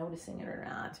you've been noticing it or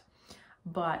not,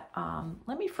 but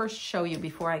let me first show you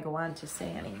before I go on to say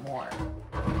any more.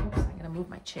 Oops, I'm going to move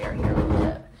my chair here a little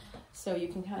bit so you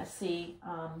can kind of see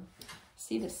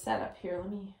the setup here.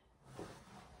 Let me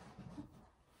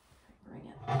bring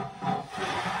it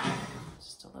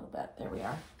just a little bit. There we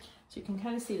are. So you can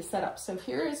kind of see the setup. So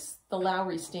here's the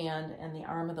Lowry stand and the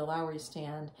arm of the Lowry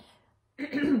stand.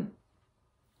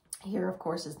 Here, of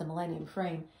course, is the Millennium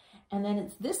frame. And then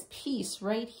it's this piece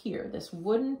right here, this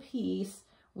wooden piece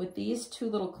with these two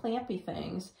little clampy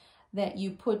things that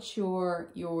you put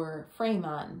your frame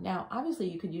on. Now, obviously,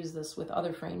 you could use this with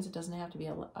other frames. It doesn't have to be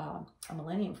a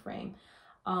Millennium frame.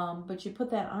 But you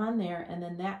put that on there, and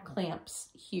then that clamps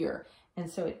here. And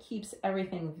so it keeps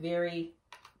everything very,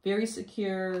 very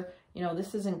secure. You know,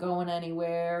 this isn't going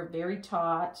anywhere, very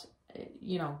taut,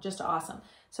 you know, just awesome.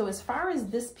 So as far as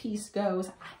this piece goes,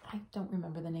 I don't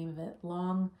remember the name of it.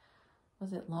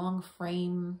 Was it long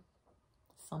frame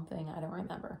something? I don't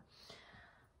remember.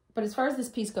 But as far as this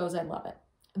piece goes, I love it.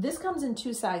 This comes in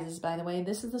 2 sizes, by the way.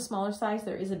 This is the smaller size.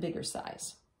 There is a bigger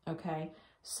size, okay?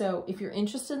 So if you're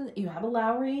interested, you have a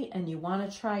Lowry and you want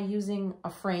to try using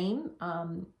a frame,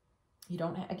 you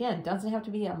don't, again, it doesn't have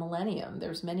to be a Millennium.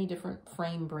 There's many different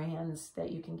frame brands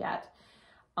that you can get.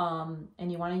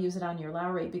 And you want to use it on your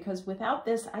Lowry, because without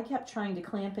this, I kept trying to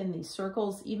clamp in these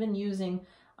circles, even using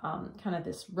kind of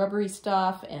this rubbery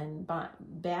stuff and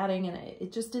batting, and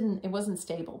it just didn't, it wasn't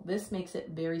stable. This makes it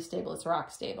very stable. It's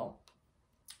rock stable.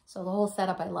 So the whole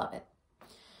setup, I love it.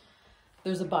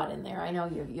 There's a but in there. I know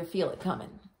you feel it coming.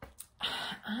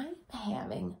 I'm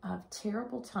having a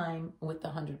terrible time with the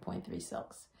 100.3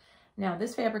 silks. Now,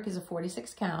 this fabric is a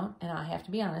 46 count, and I have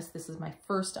to be honest, this is my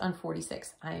first on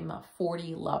 46. I'm a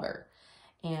 40 lover.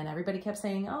 And everybody kept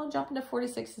saying, oh, jumping to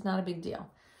 46 is not a big deal.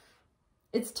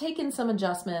 It's taken some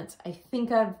adjustments. I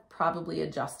think I've probably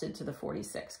adjusted to the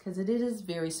 46 because it is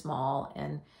very small,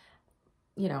 and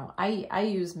you know, I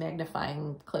use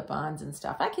magnifying clip-ons and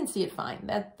stuff. I can see it fine.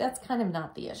 That's kind of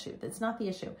not the issue. That's not the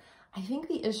issue. I think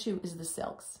the issue is the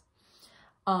silks.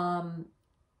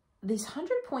 These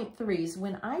 100.3s,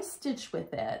 when I stitch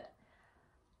with it,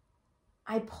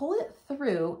 I pull it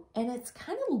through and it's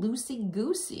kind of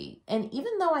loosey-goosey. And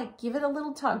even though I give it a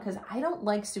little tug, because I don't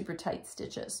like super tight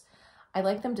stitches, I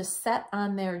like them to set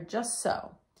on there just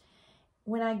so.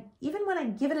 Even when I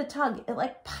give it a tug, it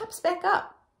like pops back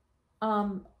up.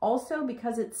 Also,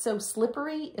 because it's so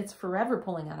slippery, it's forever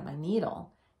pulling out of my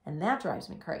needle, and that drives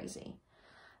me crazy.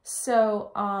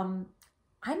 So I'm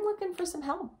looking for some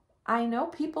help. I know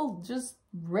people just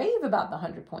rave about the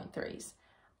 100.3s.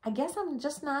 I guess I'm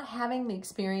just not having the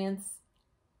experience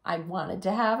I wanted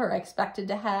to have, or I expected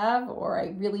to have, or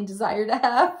I really desire to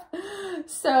have.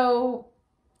 So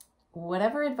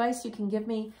whatever advice you can give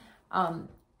me,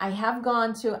 I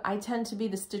tend to be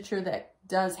the stitcher that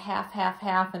does half, half,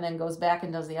 half, and then goes back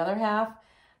and does the other half.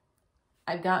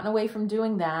 I've gotten away from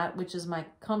doing that, which is my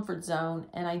comfort zone,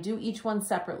 and I do each one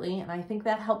separately, and I think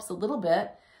that helps a little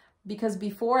bit, because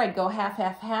before I'd go half,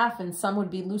 half, half, and some would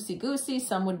be loosey-goosey,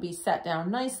 some would be set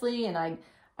down nicely, and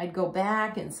I'd go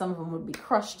back, and some of them would be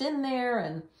crushed in there,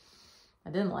 and I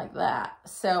didn't like that.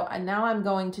 So now I'm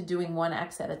going to doing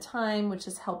 1X at a time, which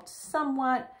has helped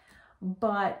somewhat,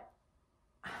 but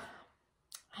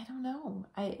I don't know.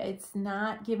 It's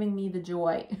not giving me the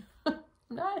joy. I'm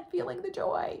not feeling the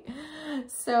joy.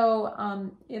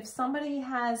 So if somebody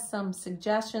has some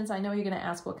suggestions, I know you're going to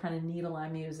ask what kind of needle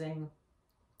I'm using.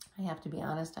 I have to be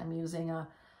honest, I'm using a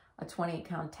 28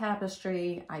 count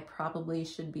tapestry. I probably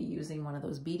should be using one of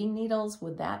those beading needles.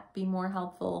 Would that be more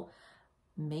helpful?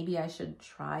 Maybe I should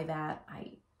try that.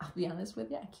 I'll be honest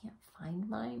with you, I can't find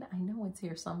mine. I know it's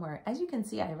here somewhere. As you can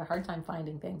see, I have a hard time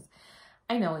finding things.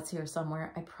 I know it's here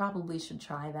somewhere. I probably should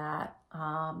try that.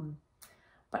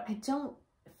 But I don't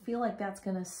feel like that's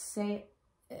going to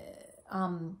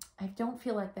I don't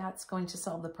feel like that's going to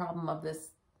solve the problem of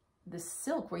this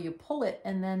silk, where you pull it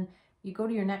and then you go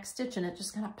to your next stitch and it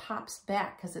just kind of pops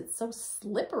back because it's so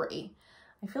slippery.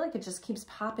 I feel like it just keeps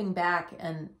popping back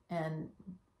and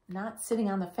not sitting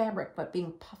on the fabric, but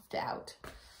being puffed out.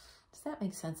 Does that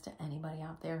make sense to anybody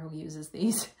out there who uses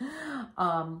these?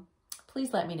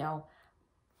 Please let me know.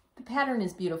 The pattern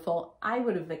is beautiful. I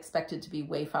would have expected to be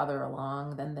way farther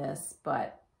along than this,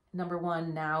 but number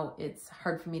one, now it's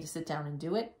hard for me to sit down and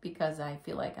do it because I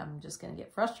feel like I'm just going to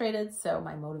get frustrated. So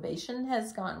my motivation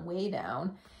has gone way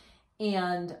down.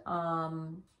 And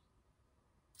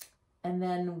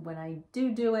then when I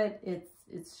do it,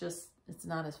 it's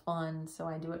not as fun. So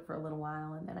I do it for a little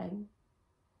while and then I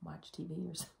watch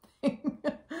TV or something.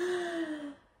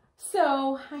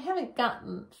 So I haven't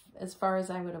gotten as far as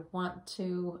I would have want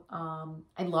to.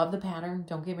 I love the pattern.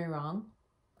 Don't get me wrong.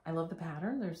 I love the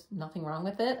pattern. There's nothing wrong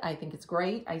with it. I think it's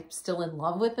great. I'm still in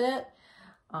love with it.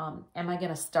 Am I going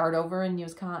to start over and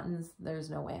use cottons? There's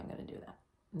no way I'm going to do that.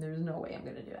 There's no way I'm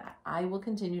going to do that. I will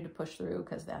continue to push through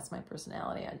because that's my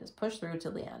personality. I just push through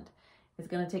till the end. It's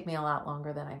going to take me a lot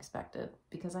longer than I expected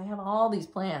because I have all these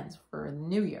plans for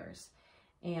New Year's.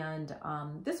 And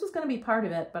this was going to be part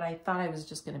of it, but I thought I was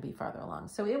just going to be farther along.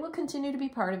 So it will continue to be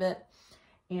part of it,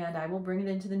 and I will bring it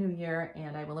into the new year,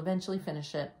 and I will eventually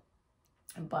finish it.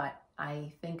 But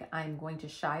I think I'm going to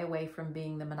shy away from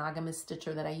being the monogamous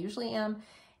stitcher that I usually am,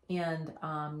 and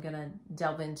I'm going to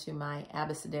delve into my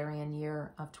Abecedarian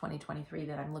year of 2023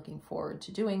 that I'm looking forward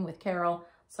to doing with Carol,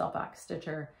 Saltbox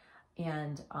Stitcher,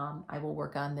 and I will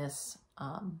work on this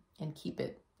and keep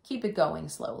it keep it going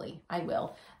slowly. I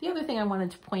will. The other thing I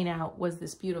wanted to point out was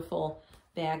this beautiful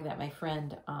bag that my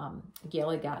friend Gail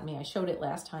had gotten me. I showed it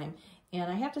last time,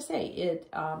 and I have to say,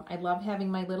 I love having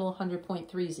my little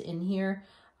 100.3s in here.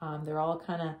 They're all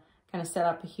kind of set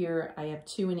up here. I have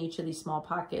 2 in each of these small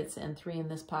pockets and 3 in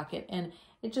this pocket, and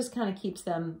it just kind of keeps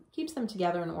them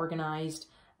together and organized.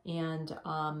 And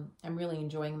I'm really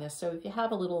enjoying this. So if you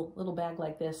have a little bag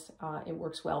like this, it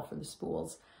works well for the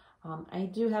spools. I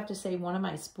do have to say, one of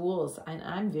my spools, and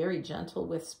I'm very gentle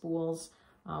with spools.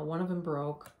 One of them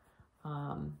broke.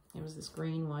 It was this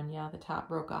green one. Yeah, the top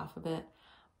broke off a bit.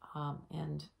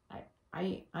 And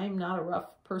I'm not a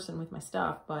rough person with my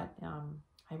stuff, but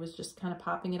I was just kind of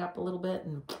popping it up a little bit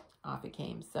and off it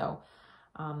came. So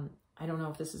I don't know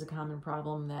if this is a common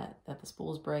problem that the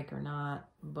spools break or not,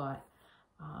 but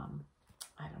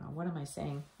I don't know. What am I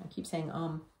saying? I keep saying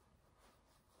I'm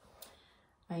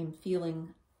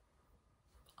feeling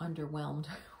underwhelmed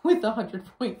with the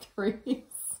 100.3s.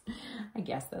 I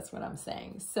guess that's what I'm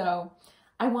saying. So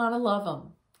I want to love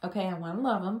them. Okay, I want to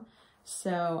love them.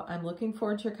 So I'm looking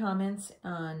forward to your comments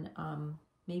on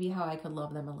maybe how I could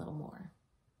love them a little more.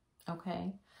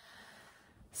 Okay.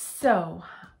 So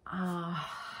I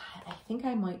think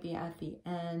I might be at the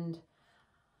end.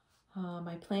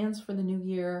 My plans for the new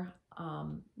year.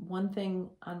 One thing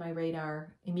on my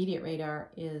radar, immediate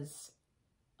radar, is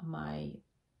my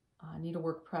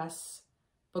Needlework Press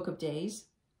Book of Days.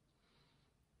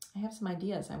 I have some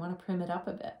ideas. I want to prim it up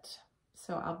a bit.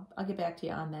 So I'll get back to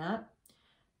you on that.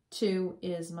 2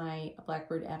 is my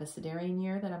Blackbird Abecedarian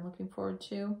year that I'm looking forward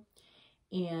to.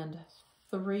 And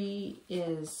 3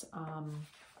 is,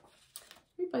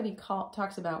 everybody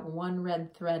talks about 1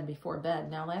 red thread before bed.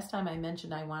 Now, last time I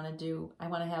mentioned I want to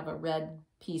have a red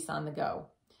piece on the go.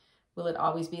 Will it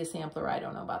always be a sampler? I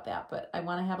don't know about that, but I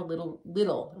want to have a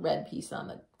little red piece on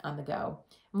the go.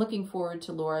 I'm looking forward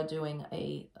to Laura doing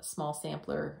a small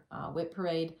sampler whip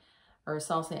parade, or a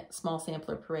small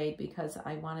sampler parade, because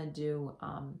I want to do,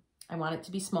 I want it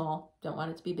to be small, don't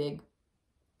want it to be big,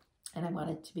 and I want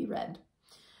it to be red.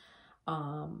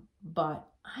 But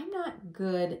I'm not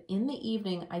good in the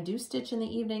evening. I do stitch in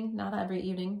the evening, not every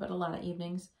evening, but a lot of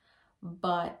evenings,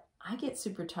 but I get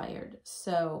super tired.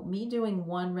 So me doing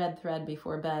 1 red thread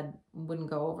before bed wouldn't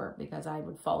go over, because I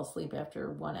would fall asleep after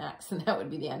 1 X, and that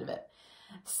would be the end of it.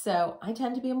 So I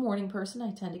tend to be a morning person.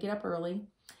 I tend to get up early.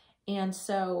 And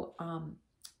so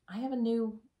I have a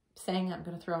new saying I'm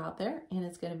going to throw out there, and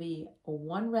it's going to be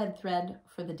 1 red thread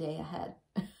for the day ahead.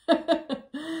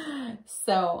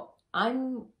 So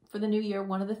for the new year,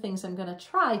 one of the things I'm going to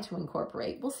try to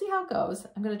incorporate, we'll see how it goes.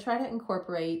 I'm going to try to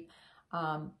incorporate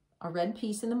a red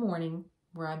piece in the morning,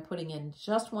 where I'm putting in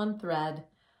just 1 thread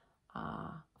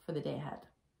for the day ahead.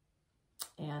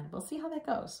 And we'll see how that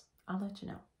goes. I'll let you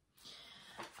know.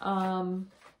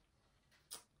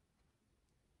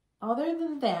 Other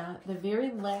than that, the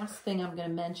very last thing I'm going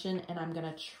to mention, and I'm going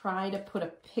to try to put a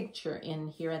picture in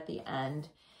here at the end,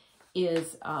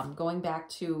 is going back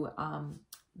to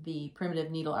the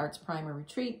Primitive Needlearts Primer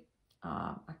Retreat,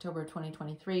 October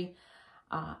 2023.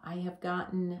 I have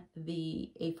gotten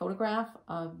a photograph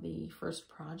of the first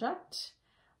project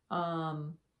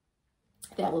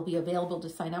that will be available to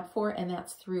sign up for, and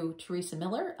that's through Teresa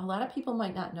Miller. A lot of people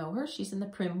might not know her. She's in the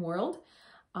Prim world.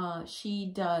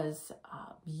 She does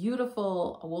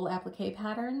beautiful wool applique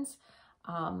patterns.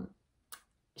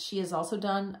 She has also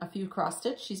done a few cross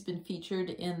stitch. She's been featured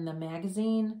in the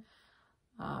magazine,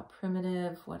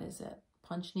 Primitive, what is it?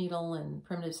 Punch Needle and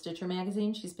Primitive Stitcher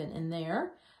magazine. She's been in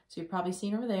there. So you've probably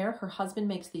seen her there. Her husband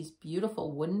makes these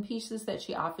beautiful wooden pieces that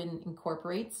she often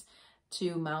incorporates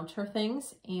to mount her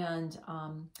things. And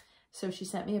so she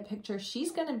sent me a picture.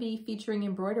 She's going to be featuring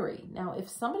embroidery. Now, if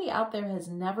somebody out there has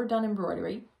never done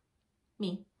embroidery,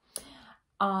 me,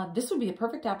 this would be a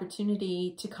perfect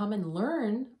opportunity to come and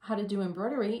learn how to do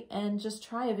embroidery and just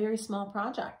try a very small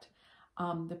project.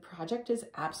 The project is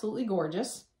absolutely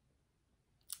gorgeous.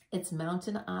 It's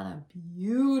mounted on a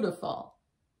beautiful,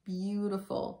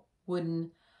 beautiful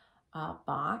wooden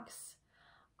box.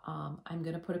 I'm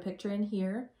going to put a picture in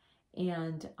here,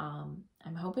 and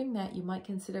I'm hoping that you might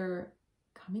consider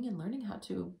coming and learning how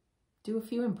to do a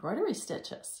few embroidery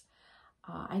stitches.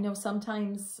 I know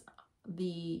sometimes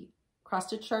the cross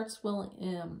stitch charts will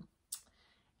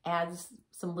add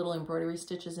some little embroidery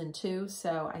stitches in too,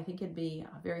 so I think it'd be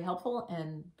very helpful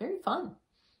and very fun,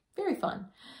 very fun.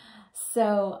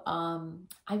 So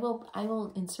I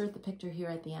will insert the picture here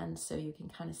at the end so you can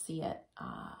kind of see it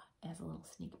as a little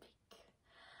sneak peek.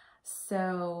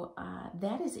 So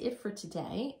that is it for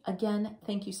today. Again,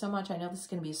 thank you so much. I know this is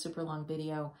going to be a super long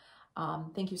video.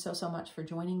 Thank you so much for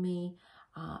joining me.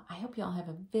 I hope you all have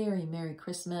a very Merry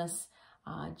Christmas,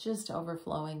 just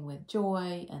overflowing with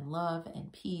joy and love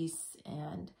and peace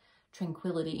and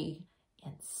tranquility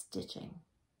and stitching.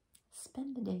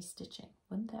 Spend the day stitching.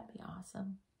 Wouldn't that be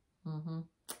awesome?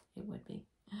 It would be.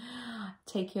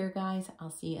 Take care, guys.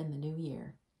 I'll see you in the new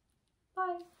year.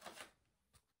 Bye.